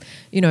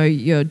 You know,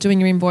 you're doing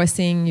your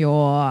invoicing,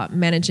 you're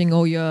managing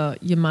all your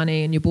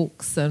money and your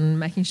books, and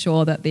making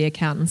sure that the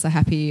accountants are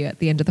happy at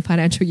the end of the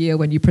financial year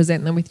when you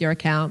present them with your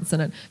accounts,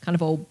 and it kind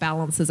of all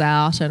balances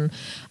out. And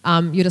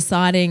you're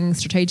deciding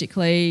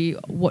strategically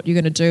what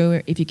you're going to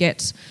do if you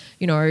get,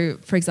 you know,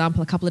 for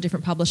example, a couple of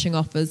different publishing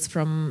offers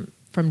from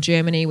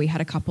Germany. We had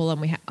a couple,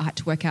 and I had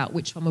to work out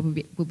which one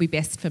would be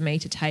best for me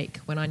to take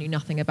when I knew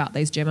nothing about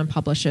these German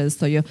publishers.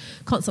 So you're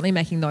constantly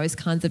making those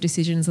kinds of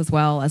decisions, as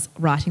well as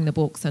writing the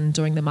books and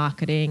doing the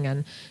marketing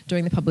and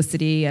doing the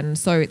publicity. And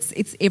so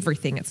it's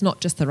everything. It's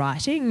not just the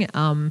writing,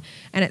 and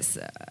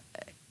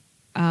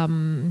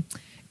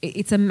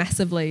it's a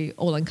massively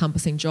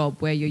all-encompassing job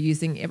where you're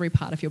using every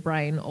part of your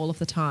brain all of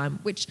the time,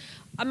 which,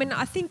 I mean,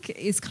 I think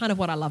is kind of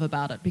what I love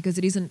about it, because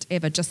it isn't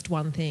ever just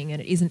one thing,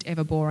 and it isn't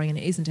ever boring, and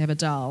it isn't ever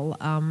dull.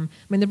 I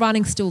mean, the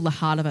writing's still the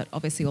heart of it.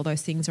 Obviously, all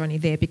those things are only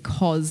there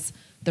because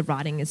the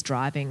writing is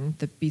driving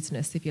the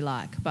business, if you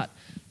like. But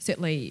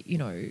certainly, you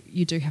know,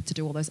 you do have to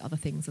do all those other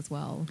things as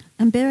well.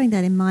 And bearing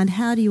that in mind,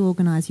 how do you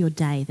organise your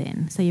day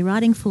then? So you're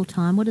writing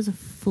full-time. What does a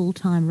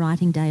full-time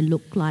writing day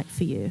look like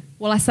for you?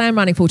 Well, I say I'm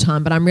writing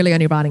full-time, but I'm really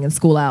only writing in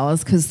school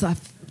hours, because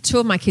two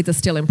of my kids are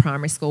still in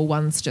primary school.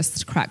 One's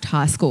just cracked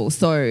high school.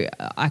 So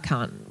I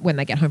can't, when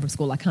they get home from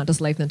school, I can't just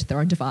leave them to their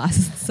own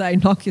devices and say,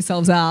 knock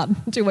yourselves out,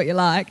 do what you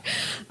like,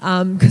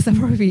 because they'll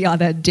probably be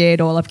either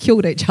dead or have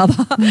killed each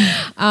other.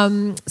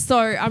 So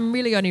I'm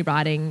really only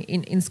writing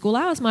in school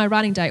hours. My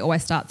writing day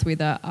always starts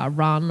with a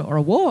run or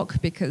a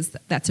walk, because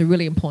that's a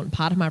really important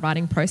part of my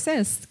writing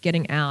process,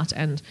 getting out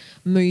and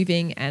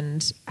moving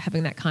and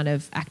having that kind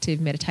of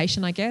active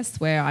meditation, I guess,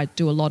 where I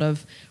do a lot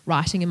of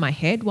writing in my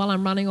head while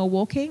I'm running or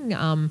walking,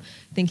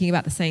 thinking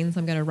about the scenes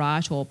I'm going to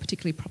write, or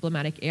particularly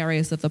problematic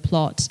areas of the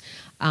plot,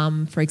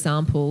 for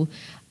example.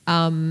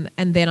 And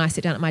then I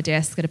sit down at my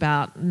desk at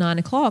about 9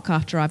 o'clock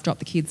after I've dropped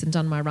the kids and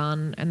done my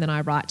run, and then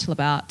I write till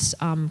about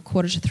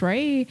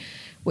 2:45.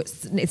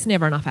 It's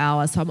never enough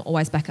hours, so I'm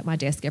always back at my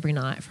desk every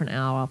night for an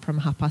hour, from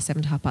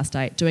 7:30 to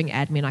 8:30, doing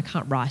admin. I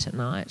can't write at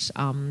night.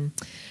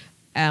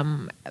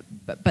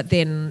 But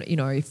then, you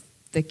know, if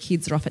the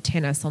kids are off at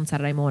tennis on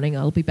Saturday morning,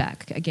 I'll be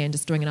back again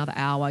just doing another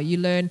hour. You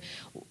learn.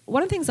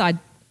 One of the things I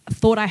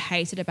thought I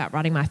hated about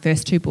writing my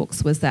first two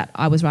books was that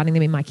I was writing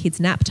them in my kids'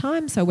 nap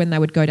time. So when they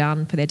would go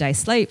down for their day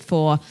sleep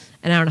for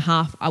an hour and a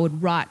half, I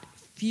would write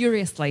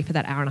furiously for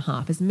that hour and a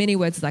half, as many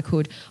words as I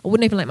could. I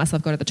wouldn't even let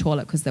myself go to the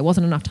toilet because there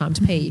wasn't enough time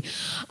to pee.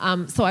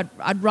 So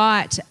I'd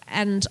write,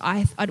 and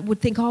I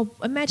would think, oh,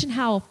 imagine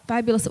how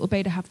fabulous it would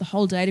be to have the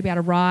whole day to be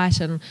able to write,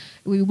 and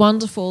it would be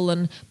wonderful.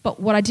 But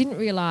what I didn't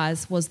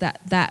realise was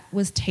that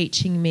was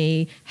teaching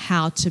me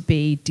how to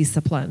be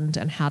disciplined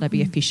and how to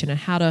be efficient and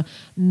how to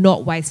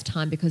not waste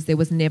time, because there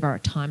was never a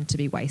time to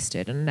be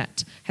wasted, and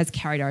that has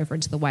carried over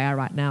into the way I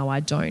write now. I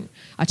turn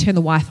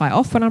the Wi-Fi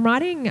off when I'm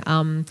writing.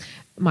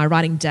 My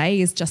writing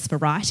day is just for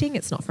writing.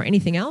 It's not for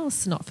anything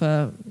else, not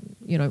for,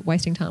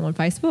 wasting time on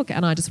Facebook.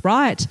 And I just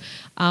write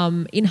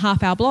in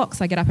half-hour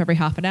blocks. I get up every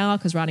half an hour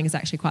because writing is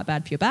actually quite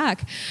bad for your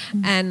back.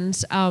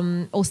 And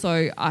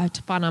also I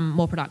find I'm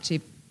more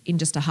productive in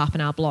just a half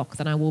an hour block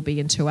than I will be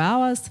in 2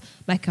 hours.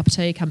 Make a cup of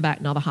tea, come back,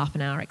 another half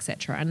an hour,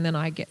 etc. And then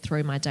I get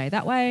through my day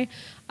that way.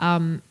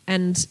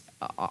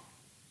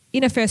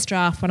 In a first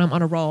draft, when I'm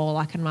on a roll,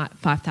 I can write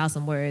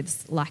 5,000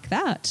 words like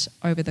that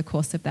over the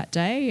course of that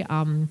day.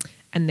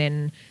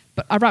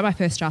 But I write my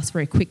first drafts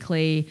very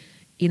quickly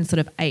in sort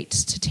of 8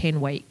 to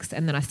 10 weeks,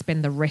 and then I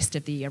spend the rest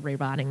of the year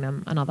rewriting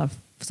them another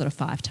sort of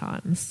 5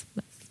 times.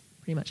 That's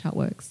pretty much how it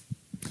works.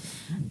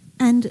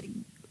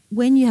 And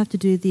when you have to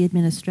do the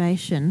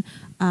administration,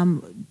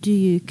 do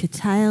you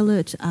curtail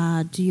it?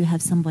 Do you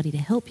have somebody to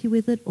help you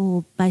with it?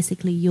 Or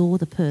basically you're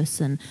the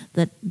person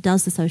that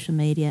does the social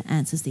media,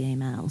 answers the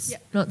emails? Yeah,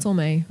 no, it's all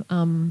me.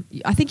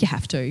 I think you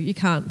have to. You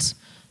can't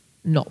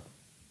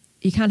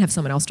have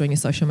someone else doing your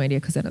social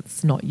media, because then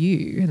it's not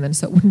you, and then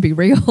so it wouldn't be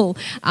real.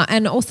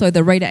 And also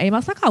the reader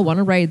emails, I want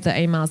to read the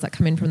emails that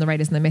come in from the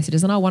readers and the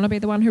messages, and I want to be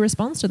the one who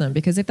responds to them,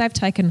 because if they've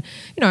taken,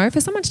 for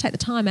someone to take the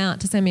time out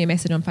to send me a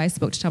message on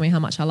Facebook to tell me how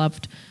much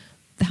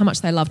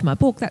they loved my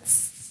book,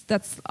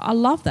 I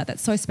love that.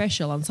 That's so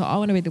special, and so I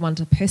want to be the one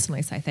to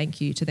personally say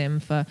thank you to them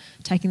for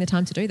taking the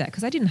time to do that,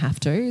 because I didn't have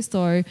to,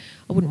 so I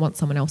wouldn't want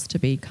someone else to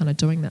be kind of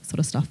doing that sort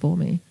of stuff for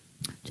me.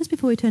 Just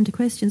before we turn to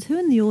questions, who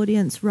in the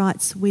audience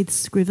writes with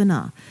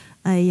Scrivener,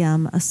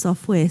 a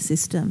software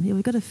system? Yeah,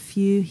 we've got a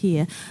few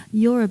here.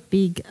 You're a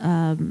big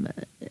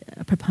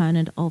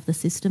proponent of the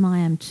system. I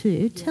am too.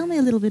 Yeah. Tell me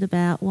a little bit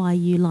about why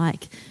you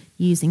like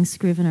using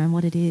Scrivener and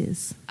what it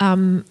is.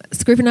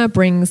 Scrivener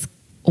brings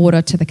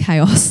order to the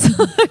chaos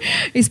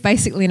is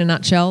basically, in a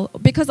nutshell,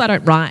 because I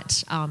don't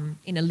write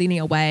in a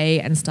linear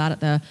way and start at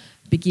the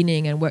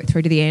beginning and work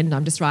through to the end.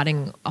 I'm just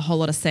writing a whole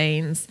lot of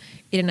scenes.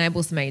 It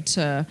enables me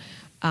to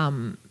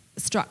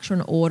structure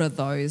and order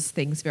those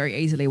things very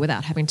easily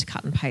without having to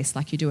cut and paste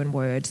like you do in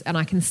Word. And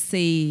I can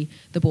see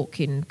the book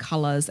in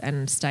colours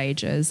and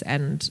stages,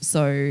 and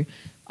so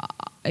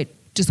it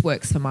just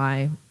works for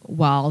my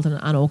wild and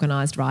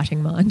unorganised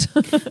writing mind.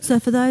 So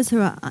for those who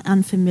are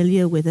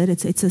unfamiliar with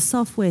it, it's a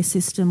software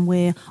system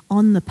where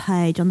on the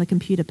page, on the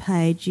computer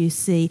page, you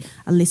see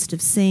a list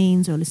of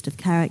scenes or a list of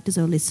characters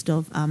or a list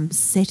of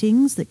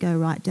settings that go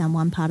right down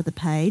one part of the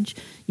page.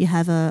 You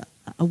have a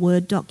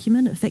Word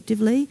document,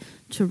 effectively,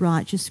 to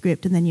write your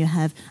script, and then you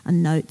have a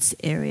notes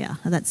area.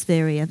 Now, that's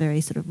a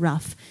very sort of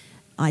rough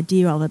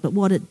idea of it, but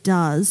what it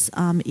does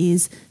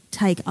is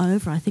take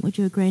over, I think, would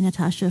you agree,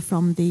 Natasha,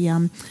 from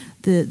the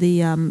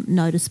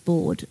notice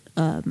board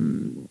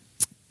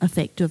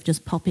effect of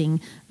just popping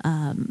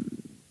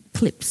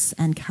clips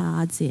and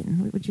cards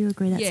in. Would you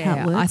agree that's how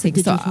it works? I think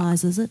it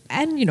digitises it.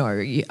 And,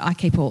 I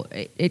keep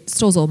it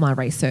stores all my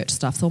research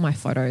stuff, so all my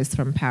photos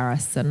from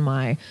Paris and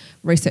my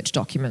research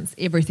documents,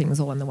 everything's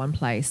all in the one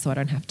place, so I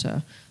don't have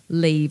to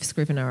leave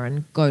Scrivener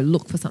and go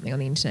look for something on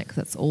the internet,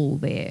 because it's all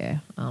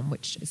there,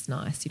 which is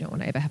nice. You don't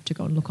want to ever have to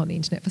go and look on the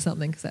internet for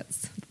something, because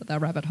that's the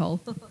rabbit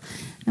hole.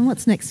 And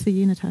what's next for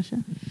you,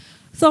 Natasha?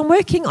 So I'm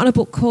working on a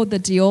book called The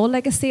Dior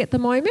Legacy at the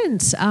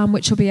moment,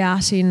 which will be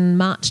out in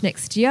March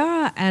next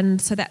year.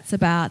 And so that's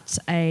about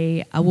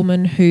a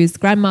woman whose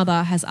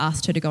grandmother has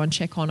asked her to go and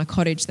check on a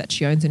cottage that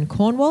she owns in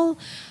Cornwall.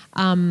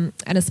 And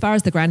as far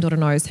as the granddaughter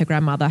knows, her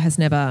grandmother has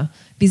never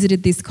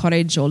visited this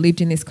cottage or lived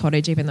in this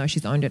cottage, even though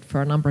she's owned it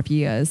for a number of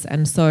years.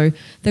 And so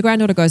the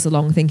granddaughter goes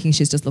along thinking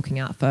she's just looking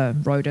out for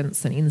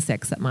rodents and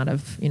insects that might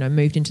have,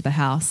 moved into the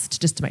house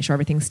just to make sure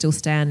everything's still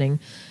standing.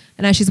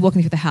 And as she's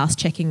walking through the house,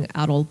 checking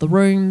out all the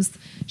rooms,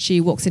 she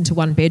walks into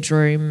one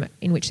bedroom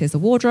in which there's a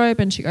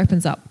wardrobe, and she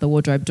opens up the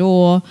wardrobe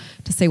door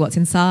to see what's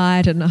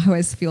inside. And I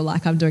always feel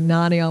like I'm doing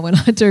Narnia when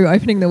I do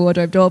opening the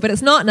wardrobe door, but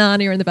it's not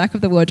Narnia in the back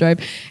of the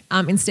wardrobe.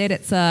 Instead,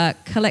 it's a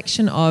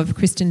collection of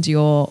Christian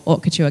Dior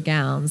haute couture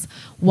gowns,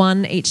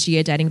 one each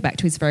year dating back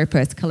to his very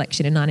first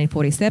collection in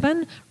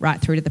 1947,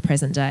 right through to the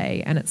present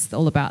day. And it's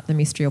all about the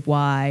mystery of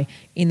why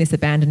in this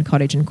abandoned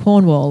cottage in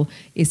Cornwall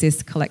is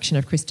this collection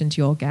of Christian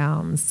Dior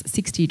gowns,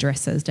 60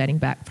 dresses dating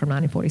back from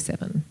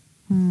 1947.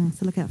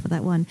 So look out for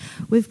that one.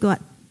 We've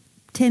got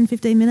 10,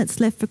 15 minutes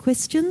left for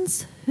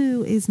questions.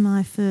 Who is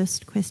my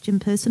first question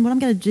person? What I'm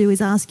going to do is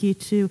ask you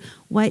to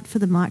wait for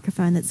the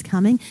microphone that's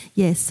coming.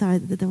 Yes, sorry,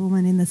 the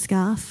woman in the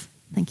scarf.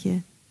 Thank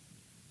you.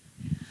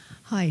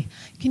 Hi.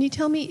 Can you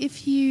tell me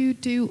if you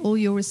do all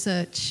your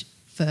research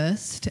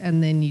first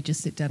and then you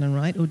just sit down and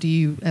write, or do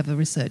you ever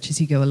research as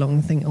you go along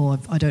and think,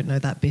 I don't know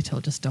that bit, I'll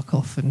just duck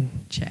off and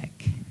check?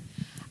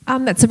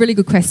 That's a really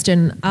good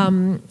question.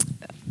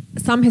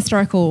 Some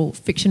historical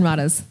fiction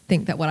writers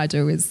think that what I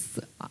do is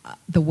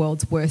the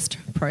world's worst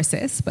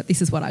process, but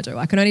this is what I do.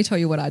 I can only tell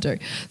you what I do.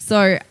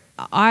 So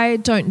I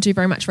don't do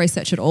very much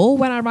research at all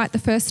when I write the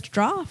first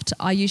draft.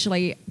 I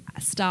usually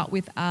start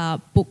with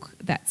a book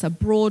that's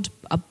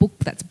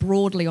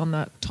broadly on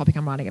the topic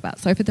I'm writing about.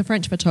 So for The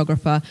French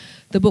Photographer,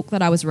 the book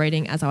that I was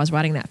reading as I was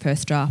writing that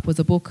first draft was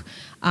a book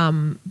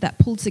that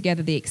pulled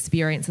together the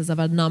experiences of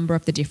a number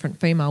of the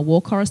different female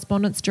war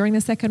correspondents during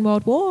the Second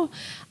World War.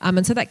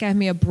 And so that gave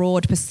me a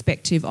broad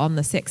perspective on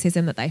the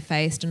sexism that they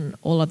faced and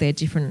all the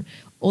different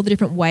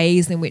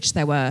ways in which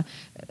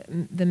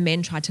the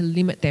men tried to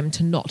limit them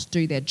to not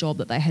do their job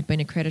that they had been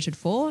accredited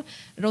for.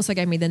 It also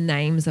gave me the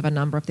names of a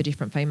number of the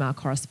different female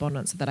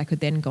correspondents so that I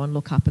could then go and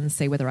look up and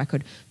see whether I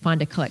could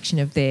find a collection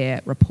of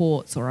their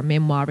reports or a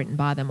memoir written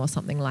by them or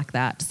something like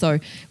that. So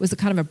it was a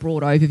kind of a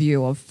broad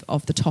overview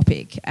of the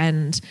topic,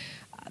 and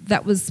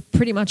that was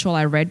pretty much all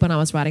I read when I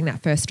was writing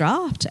that first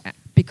draft,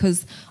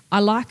 because I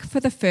like for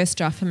the first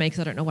draft, for me, because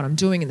I don't know what I'm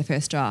doing in the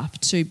first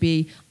draft, to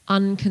be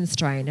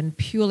unconstrained and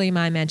purely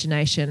my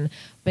imagination,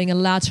 being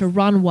allowed to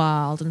run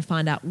wild and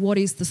find out what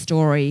is the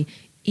story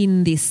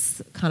in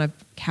this kind of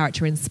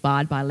character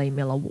inspired by Lee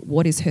Miller.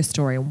 What is her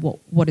story, and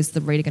what is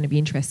the reader going to be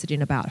interested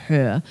in about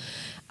her?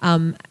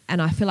 And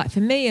I feel like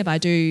for me, if I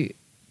do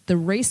the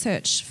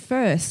research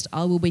first,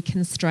 I will be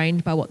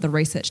constrained by what the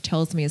research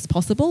tells me is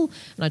possible,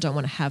 and I don't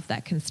want to have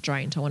that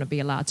constraint. I want to be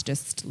allowed to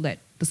just let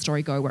the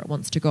story go where it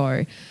wants to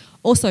go.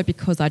 Also,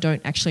 because I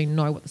don't actually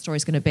know what the story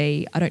is going to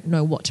be, I don't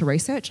know what to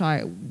research.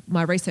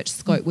 My research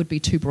scope would be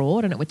too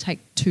broad and it would take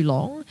too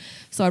long.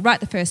 So I write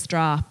the first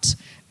draft,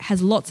 it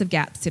has lots of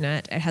gaps in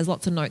it. It has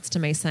lots of notes to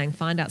me saying,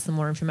 find out some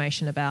more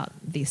information about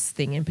this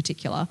thing in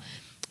particular.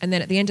 And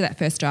then at the end of that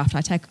first draft,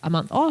 I take a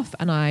month off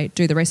and I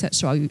do the research.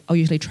 So I'll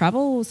usually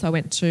travel. So I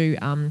went to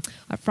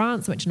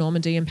France, I went to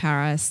Normandy and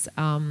Paris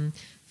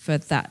for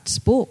that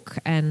book,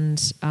 and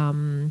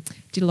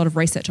did a lot of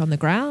research on the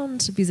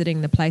ground,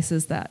 visiting the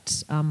places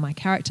that my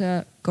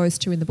character goes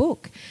to in the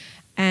book.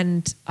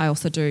 And I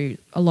also do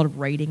a lot of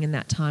reading in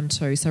that time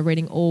too. So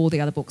reading all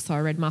the other books. So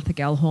I read Martha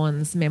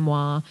Gellhorn's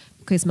memoir,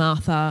 because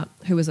Martha,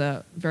 who was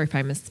a very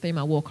famous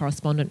female war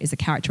correspondent, is a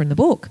character in the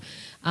book.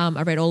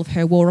 I read all of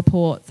her war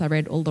reports. I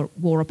read all the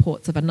war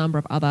reports of a number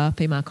of other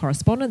female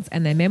correspondents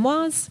and their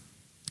memoirs.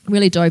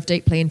 Really dove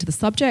deeply into the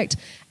subject.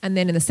 And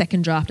then in the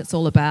second draft, it's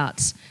all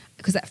about,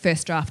 because that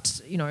first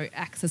draft,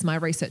 acts as my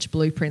research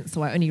blueprint,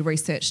 so I only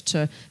research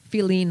to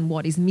fill in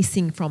what is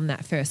missing from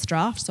that first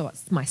draft, so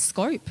my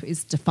scope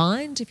is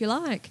defined, if you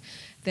like.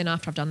 Then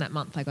after I've done that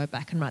month, I go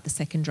back and write the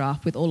second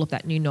draft with all of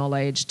that new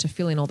knowledge to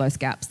fill in all those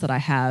gaps that I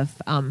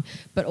have.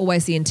 But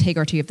always the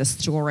integrity of the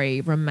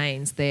story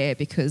remains there,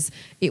 because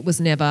it was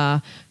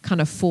never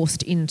kind of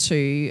forced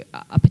into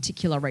a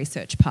particular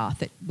research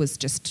path. It was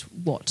just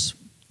what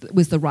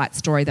was the right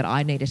story that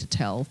I needed to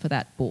tell for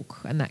that book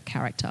and that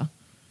character.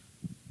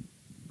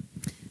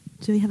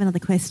 Do we have another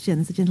question?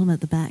 There's a gentleman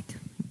at the back.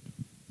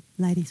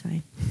 Lady,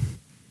 sorry.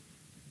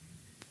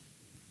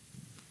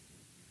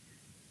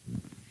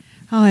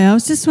 Hi, I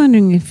was just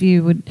wondering if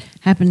you would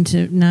happen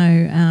to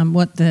know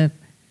what the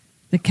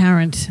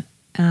current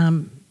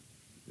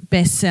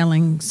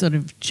best-selling sort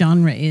of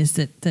genre is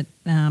that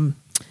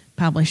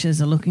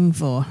publishers are looking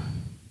for.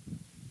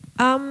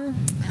 And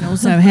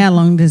also, how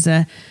long does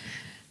that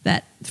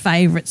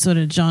favourite sort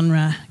of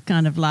genre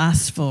kind of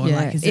last for?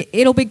 Yeah, like,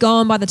 it'll be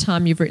gone by the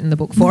time you've written the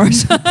book for it.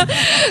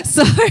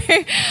 So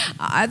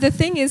the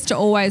thing is to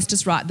always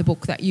just write the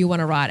book that you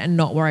want to write and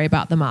not worry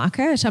about the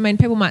market. I mean,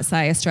 people might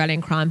say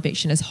Australian crime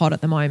fiction is hot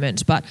at the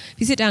moment, but if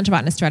you sit down to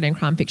write an Australian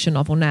crime fiction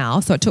novel now,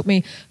 so it took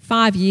me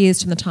 5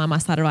 years from the time I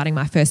started writing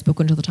my first book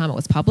until the time it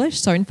was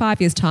published. So in 5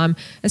 years' time,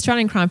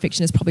 Australian crime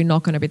fiction is probably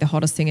not going to be the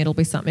hottest thing. It'll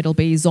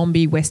be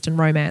zombie Western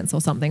romance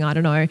or something, I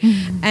don't know.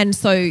 And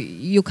so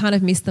you'll kind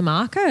of miss the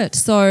market.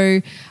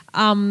 So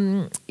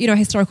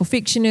historical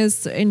fiction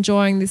is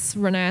enjoying this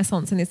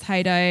renaissance and this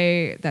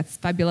heyday. That's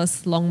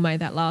fabulous. Long may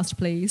that last,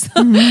 please.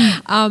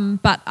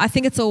 But I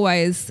think it's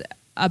always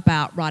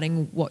about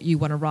writing what you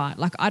want to write.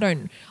 Like I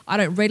don't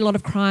read a lot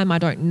of crime. I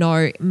don't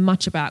know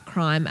much about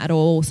crime at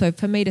all. So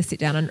for me to sit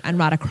down and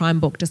write a crime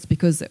book just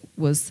because it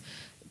was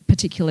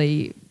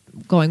particularly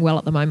going well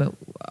at the moment,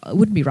 it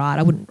wouldn't be right.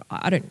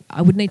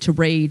 I would need to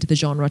read the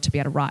genre to be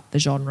able to write the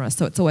genre.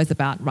 So it's always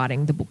about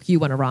writing the book you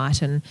want to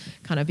write and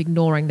kind of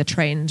ignoring the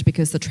trend,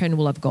 because the trend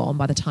will have gone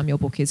by the time your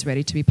book is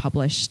ready to be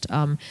published.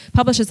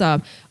 Publishers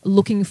are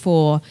looking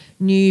for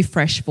new,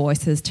 fresh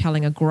voices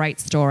telling a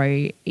great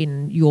story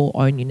in your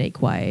own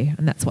unique way,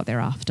 and that's what they're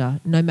after,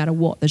 no matter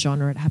what the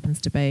genre it happens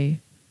to be.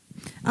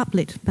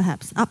 Uplit,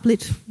 perhaps.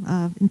 Uplit,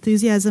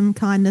 enthusiasm,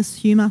 kindness,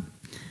 humour.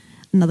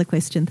 Another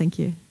question, thank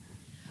you.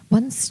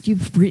 Once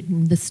you've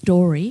written the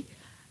story,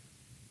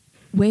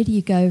 where do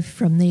you go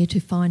from there to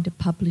find a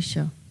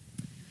publisher?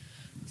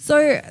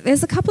 So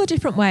there's a couple of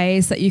different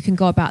ways that you can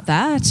go about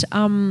that.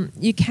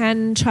 You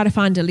can try to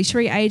find a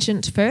literary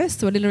agent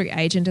first. So a literary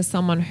agent is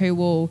someone who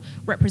will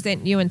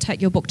represent you and take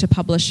your book to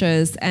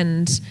publishers,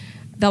 and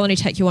they'll only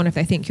take you on if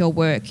they think your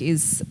work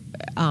is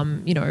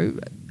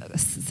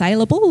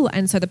saleable,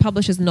 and so the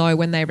publishers know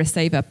when they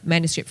receive a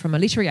manuscript from a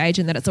literary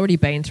agent that it's already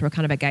been through a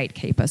kind of a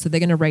gatekeeper, so they're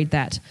going to read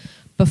that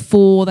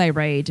before they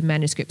read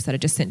manuscripts that are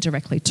just sent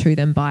directly to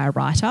them by a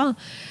writer.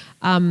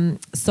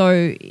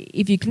 So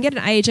if you can get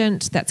an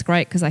agent, that's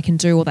great because they can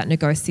do all that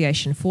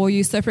negotiation for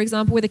you. So, for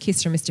example, with A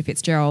Kiss from Mr.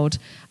 Fitzgerald,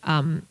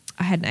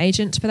 I had an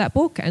agent for that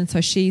book, and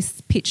so she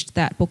pitched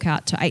that book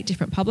out to 8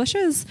 different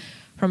publishers,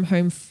 from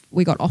whom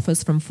we got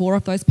offers from 4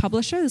 of those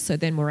publishers. So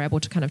then we're able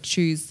to kind of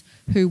choose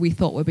who we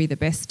thought would be the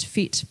best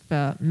fit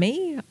for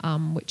me,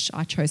 which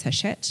I chose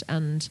Hachette,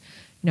 and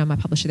my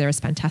publisher there is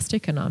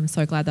fantastic, and I'm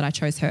so glad that I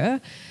chose her.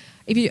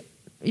 If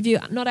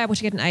you're not able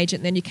to get an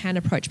agent, then you can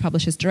approach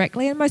publishers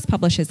directly, and most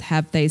publishers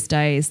have these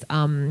days.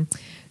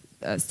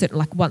 Certain,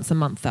 like once a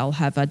month, they'll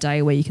have a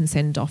day where you can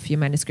send off your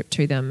manuscript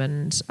to them,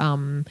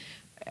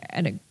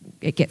 and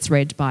it gets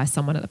read by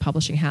someone at the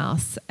publishing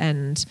house.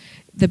 And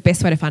the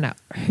best way to find out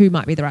who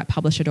might be the right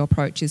publisher to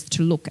approach is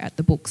to look at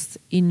the books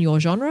in your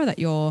genre that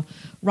you're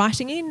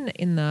writing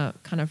in the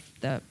kind of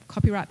the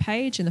copyright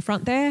page in the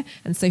front there,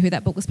 and see who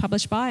that book was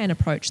published by, and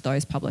approach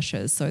those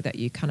publishers so that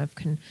you kind of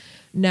can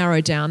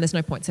narrow down. There's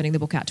no point sending the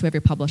book out to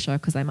every publisher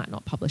because they might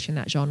not publish in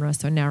that genre,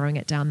 so narrowing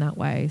it down that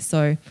way.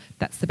 So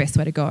that's the best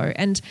way to go.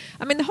 And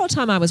I mean, the whole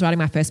time I was writing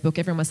my first book,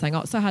 everyone was saying,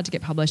 oh, it's so hard to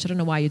get published, I don't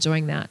know why you're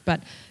doing that.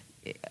 But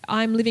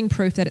I'm living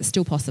proof that it's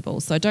still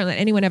possible. So don't let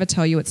anyone ever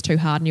tell you it's too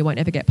hard and you won't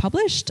ever get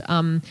published.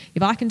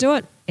 If I can do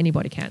it,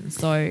 anybody can.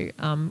 So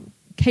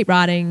keep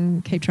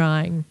writing, keep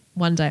trying.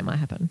 One day it might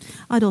happen.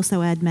 I'd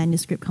also add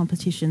manuscript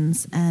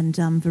competitions and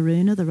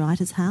Varuna, the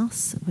Writers'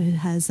 House, who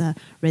has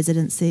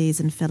residencies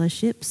and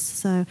fellowships.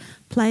 So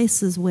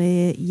places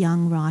where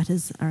young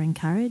writers are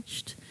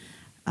encouraged.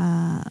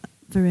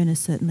 Varuna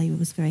certainly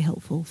was very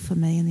helpful for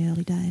me in the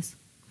early days.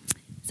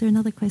 Is there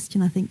another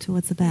question, I think,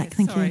 towards the back? Yeah,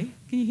 Thank sorry. you.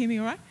 Can you hear me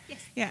all right? Yes.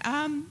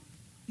 Yeah.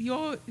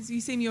 You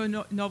seem your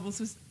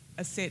novels was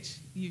a set.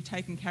 You've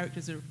taken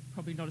characters that are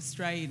probably not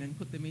Australian and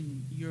put them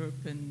in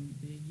Europe and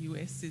the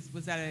US.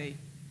 Was that a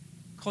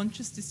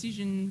conscious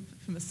decision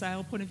from a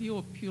sale point of view,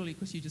 or purely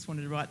because you just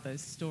wanted to write those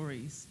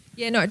stories?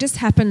 Yeah, no, it just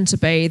happened to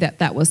be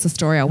that was the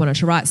story I wanted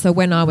to write. So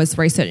when I was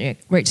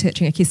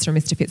researching A Kiss from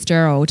Mr.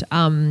 Fitzgerald,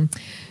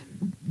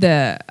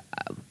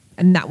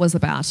 and that was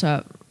about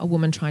a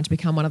woman trying to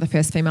become one of the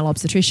first female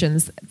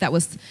obstetricians. That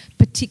was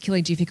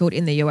particularly difficult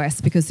in the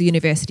US because the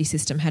university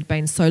system had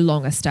been so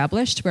long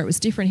established, where it was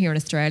different here in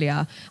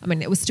Australia. I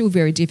mean, it was still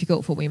very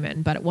difficult for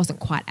women, but it wasn't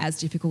quite as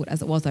difficult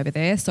as it was over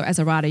there. So as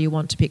a writer, you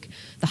want to pick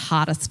the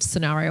hardest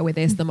scenario where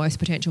there's the most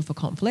potential for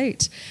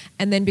conflict.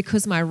 And then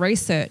because my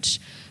research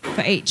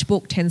for each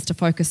book tends to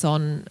focus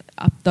on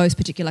those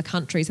particular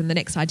countries, and the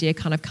next idea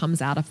kind of comes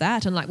out of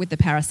that. And like with The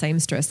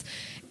Paraseamstress,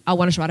 I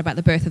wanted to write about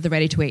the birth of the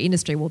ready-to-wear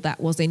industry. Well, that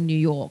was in New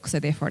York, so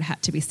therefore it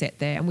had to be set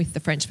there. And with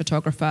The French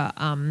Photographer,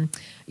 I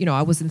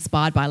was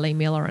inspired by Lee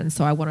Miller, and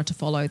so I wanted to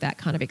follow that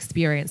kind of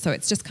experience. So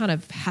it's just kind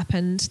of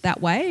happened that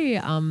way.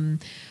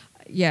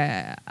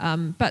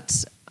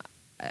 But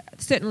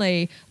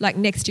certainly, like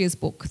next year's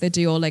book, The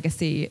Dior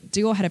Legacy,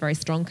 Dior had a very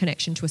strong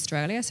connection to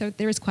Australia, so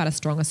there is quite a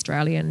strong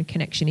Australian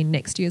connection in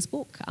next year's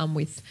book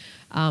with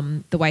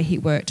the way he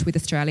worked with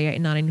Australia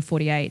in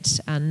 1948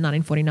 and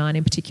 1949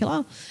 in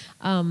particular,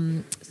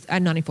 and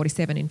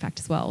 1947 in fact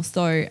as well.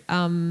 So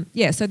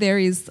so there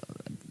is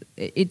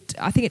it.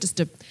 I think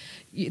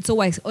it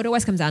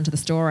always comes down to the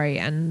story,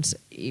 and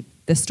if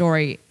the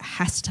story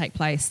has to take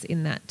place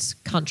in that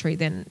country,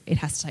 then it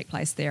has to take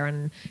place there,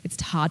 and it's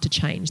hard to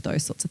change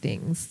those sorts of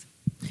things.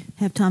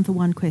 Have time for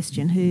one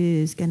question.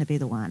 Who's going to be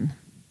the one?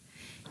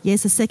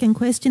 Yes, a second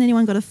question.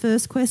 Anyone got a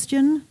first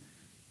question?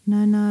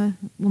 No.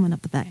 Woman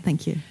up the back,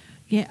 thank you.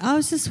 Yeah, I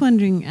was just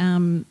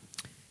wondering,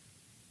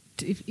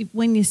 if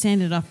when you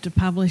send it off to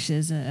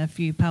publishers, a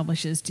few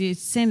publishers, do you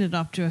send it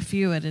off to a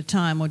few at a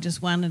time or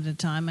just one at a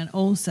time? And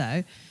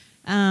also,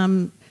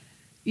 how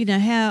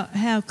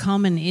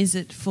common is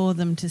it for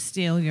them to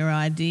steal your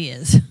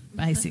ideas,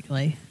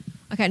 basically?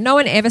 Okay, no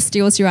one ever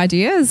steals your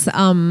ideas.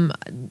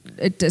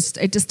 It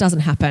just doesn't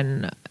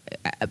happen.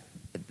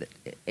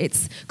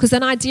 It's because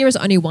an idea is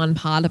only one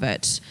part of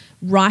it.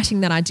 Writing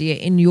that idea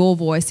in your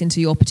voice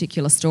into your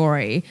particular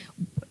story,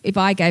 if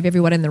I gave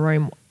everyone in the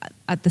room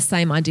the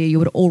same idea, you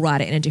would all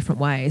write it in a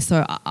different way.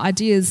 So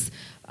ideas,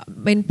 I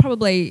mean,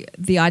 probably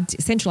the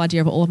central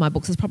idea of all of my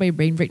books has probably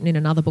been written in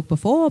another book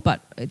before,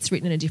 but it's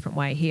written in a different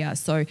way here.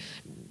 So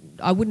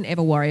I wouldn't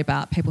ever worry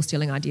about people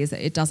stealing ideas.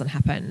 It doesn't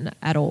happen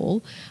at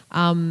all.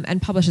 And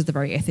publishers are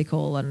very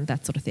ethical and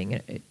that sort of thing.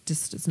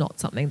 It's not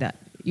something that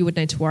you would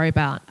need to worry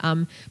about.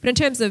 But in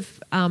terms of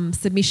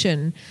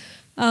submission,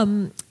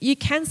 you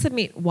can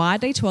submit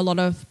widely to a lot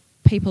of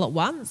people at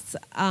once,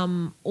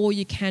 or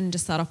you can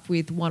just start off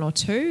with one or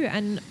two.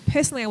 And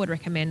personally, I would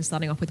recommend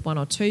starting off with one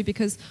or two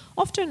because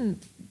often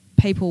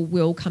people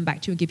will come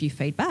back to you and give you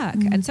feedback.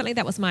 And certainly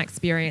that was my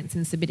experience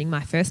in submitting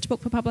my first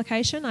book for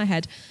publication. I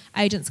had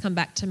agents come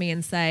back to me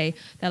and say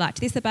they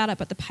liked this about it,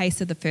 but the pace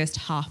of the first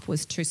half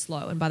was too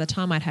slow. And by the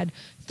time I'd had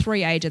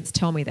 3 agents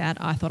tell me that,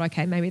 I thought,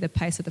 okay, maybe the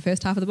pace of the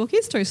first half of the book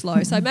is too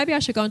slow. So maybe I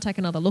should go and take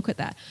another look at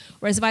that.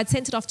 Whereas if I'd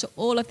sent it off to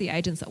all of the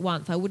agents at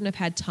once, I wouldn't have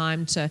had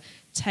time to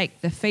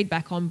take the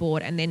feedback on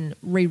board and then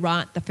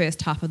rewrite the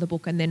first half of the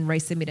book and then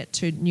resubmit it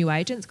to new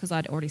agents because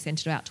I'd already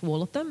sent it out to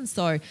all of them.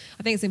 So I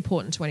think it's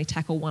important to only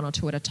tackle 1 or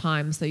 2 at a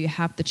time so you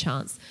have the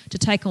chance to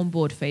take on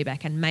board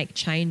feedback and make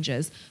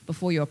changes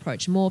before you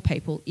approach more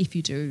people if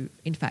you do,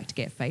 in fact,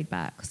 get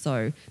feedback.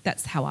 So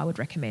that's how I would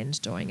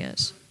recommend doing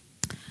it.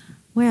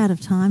 We're out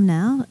of time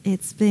now.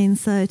 It's been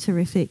so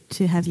terrific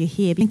to have you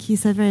here. Thank you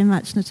so very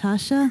much,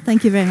 Natasha.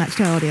 Thank you very much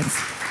to our audience.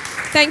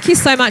 Thank you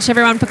so much,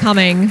 everyone, for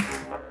coming.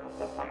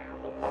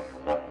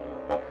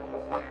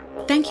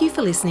 Thank you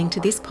for listening to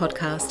this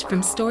podcast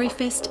from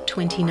Storyfest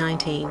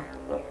 2019.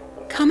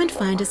 Come and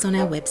find us on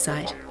our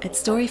website at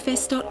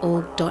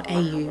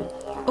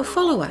storyfest.org.au or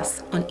follow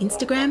us on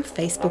Instagram,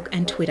 Facebook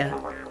and Twitter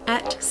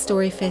at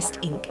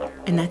Storyfest Inc.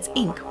 And that's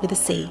Inc. with a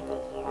C.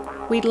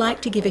 We'd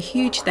like to give a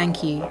huge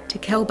thank you to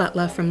Kel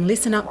Butler from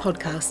Listen Up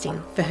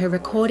Podcasting for her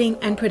recording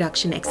and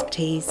production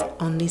expertise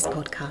on this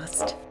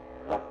podcast.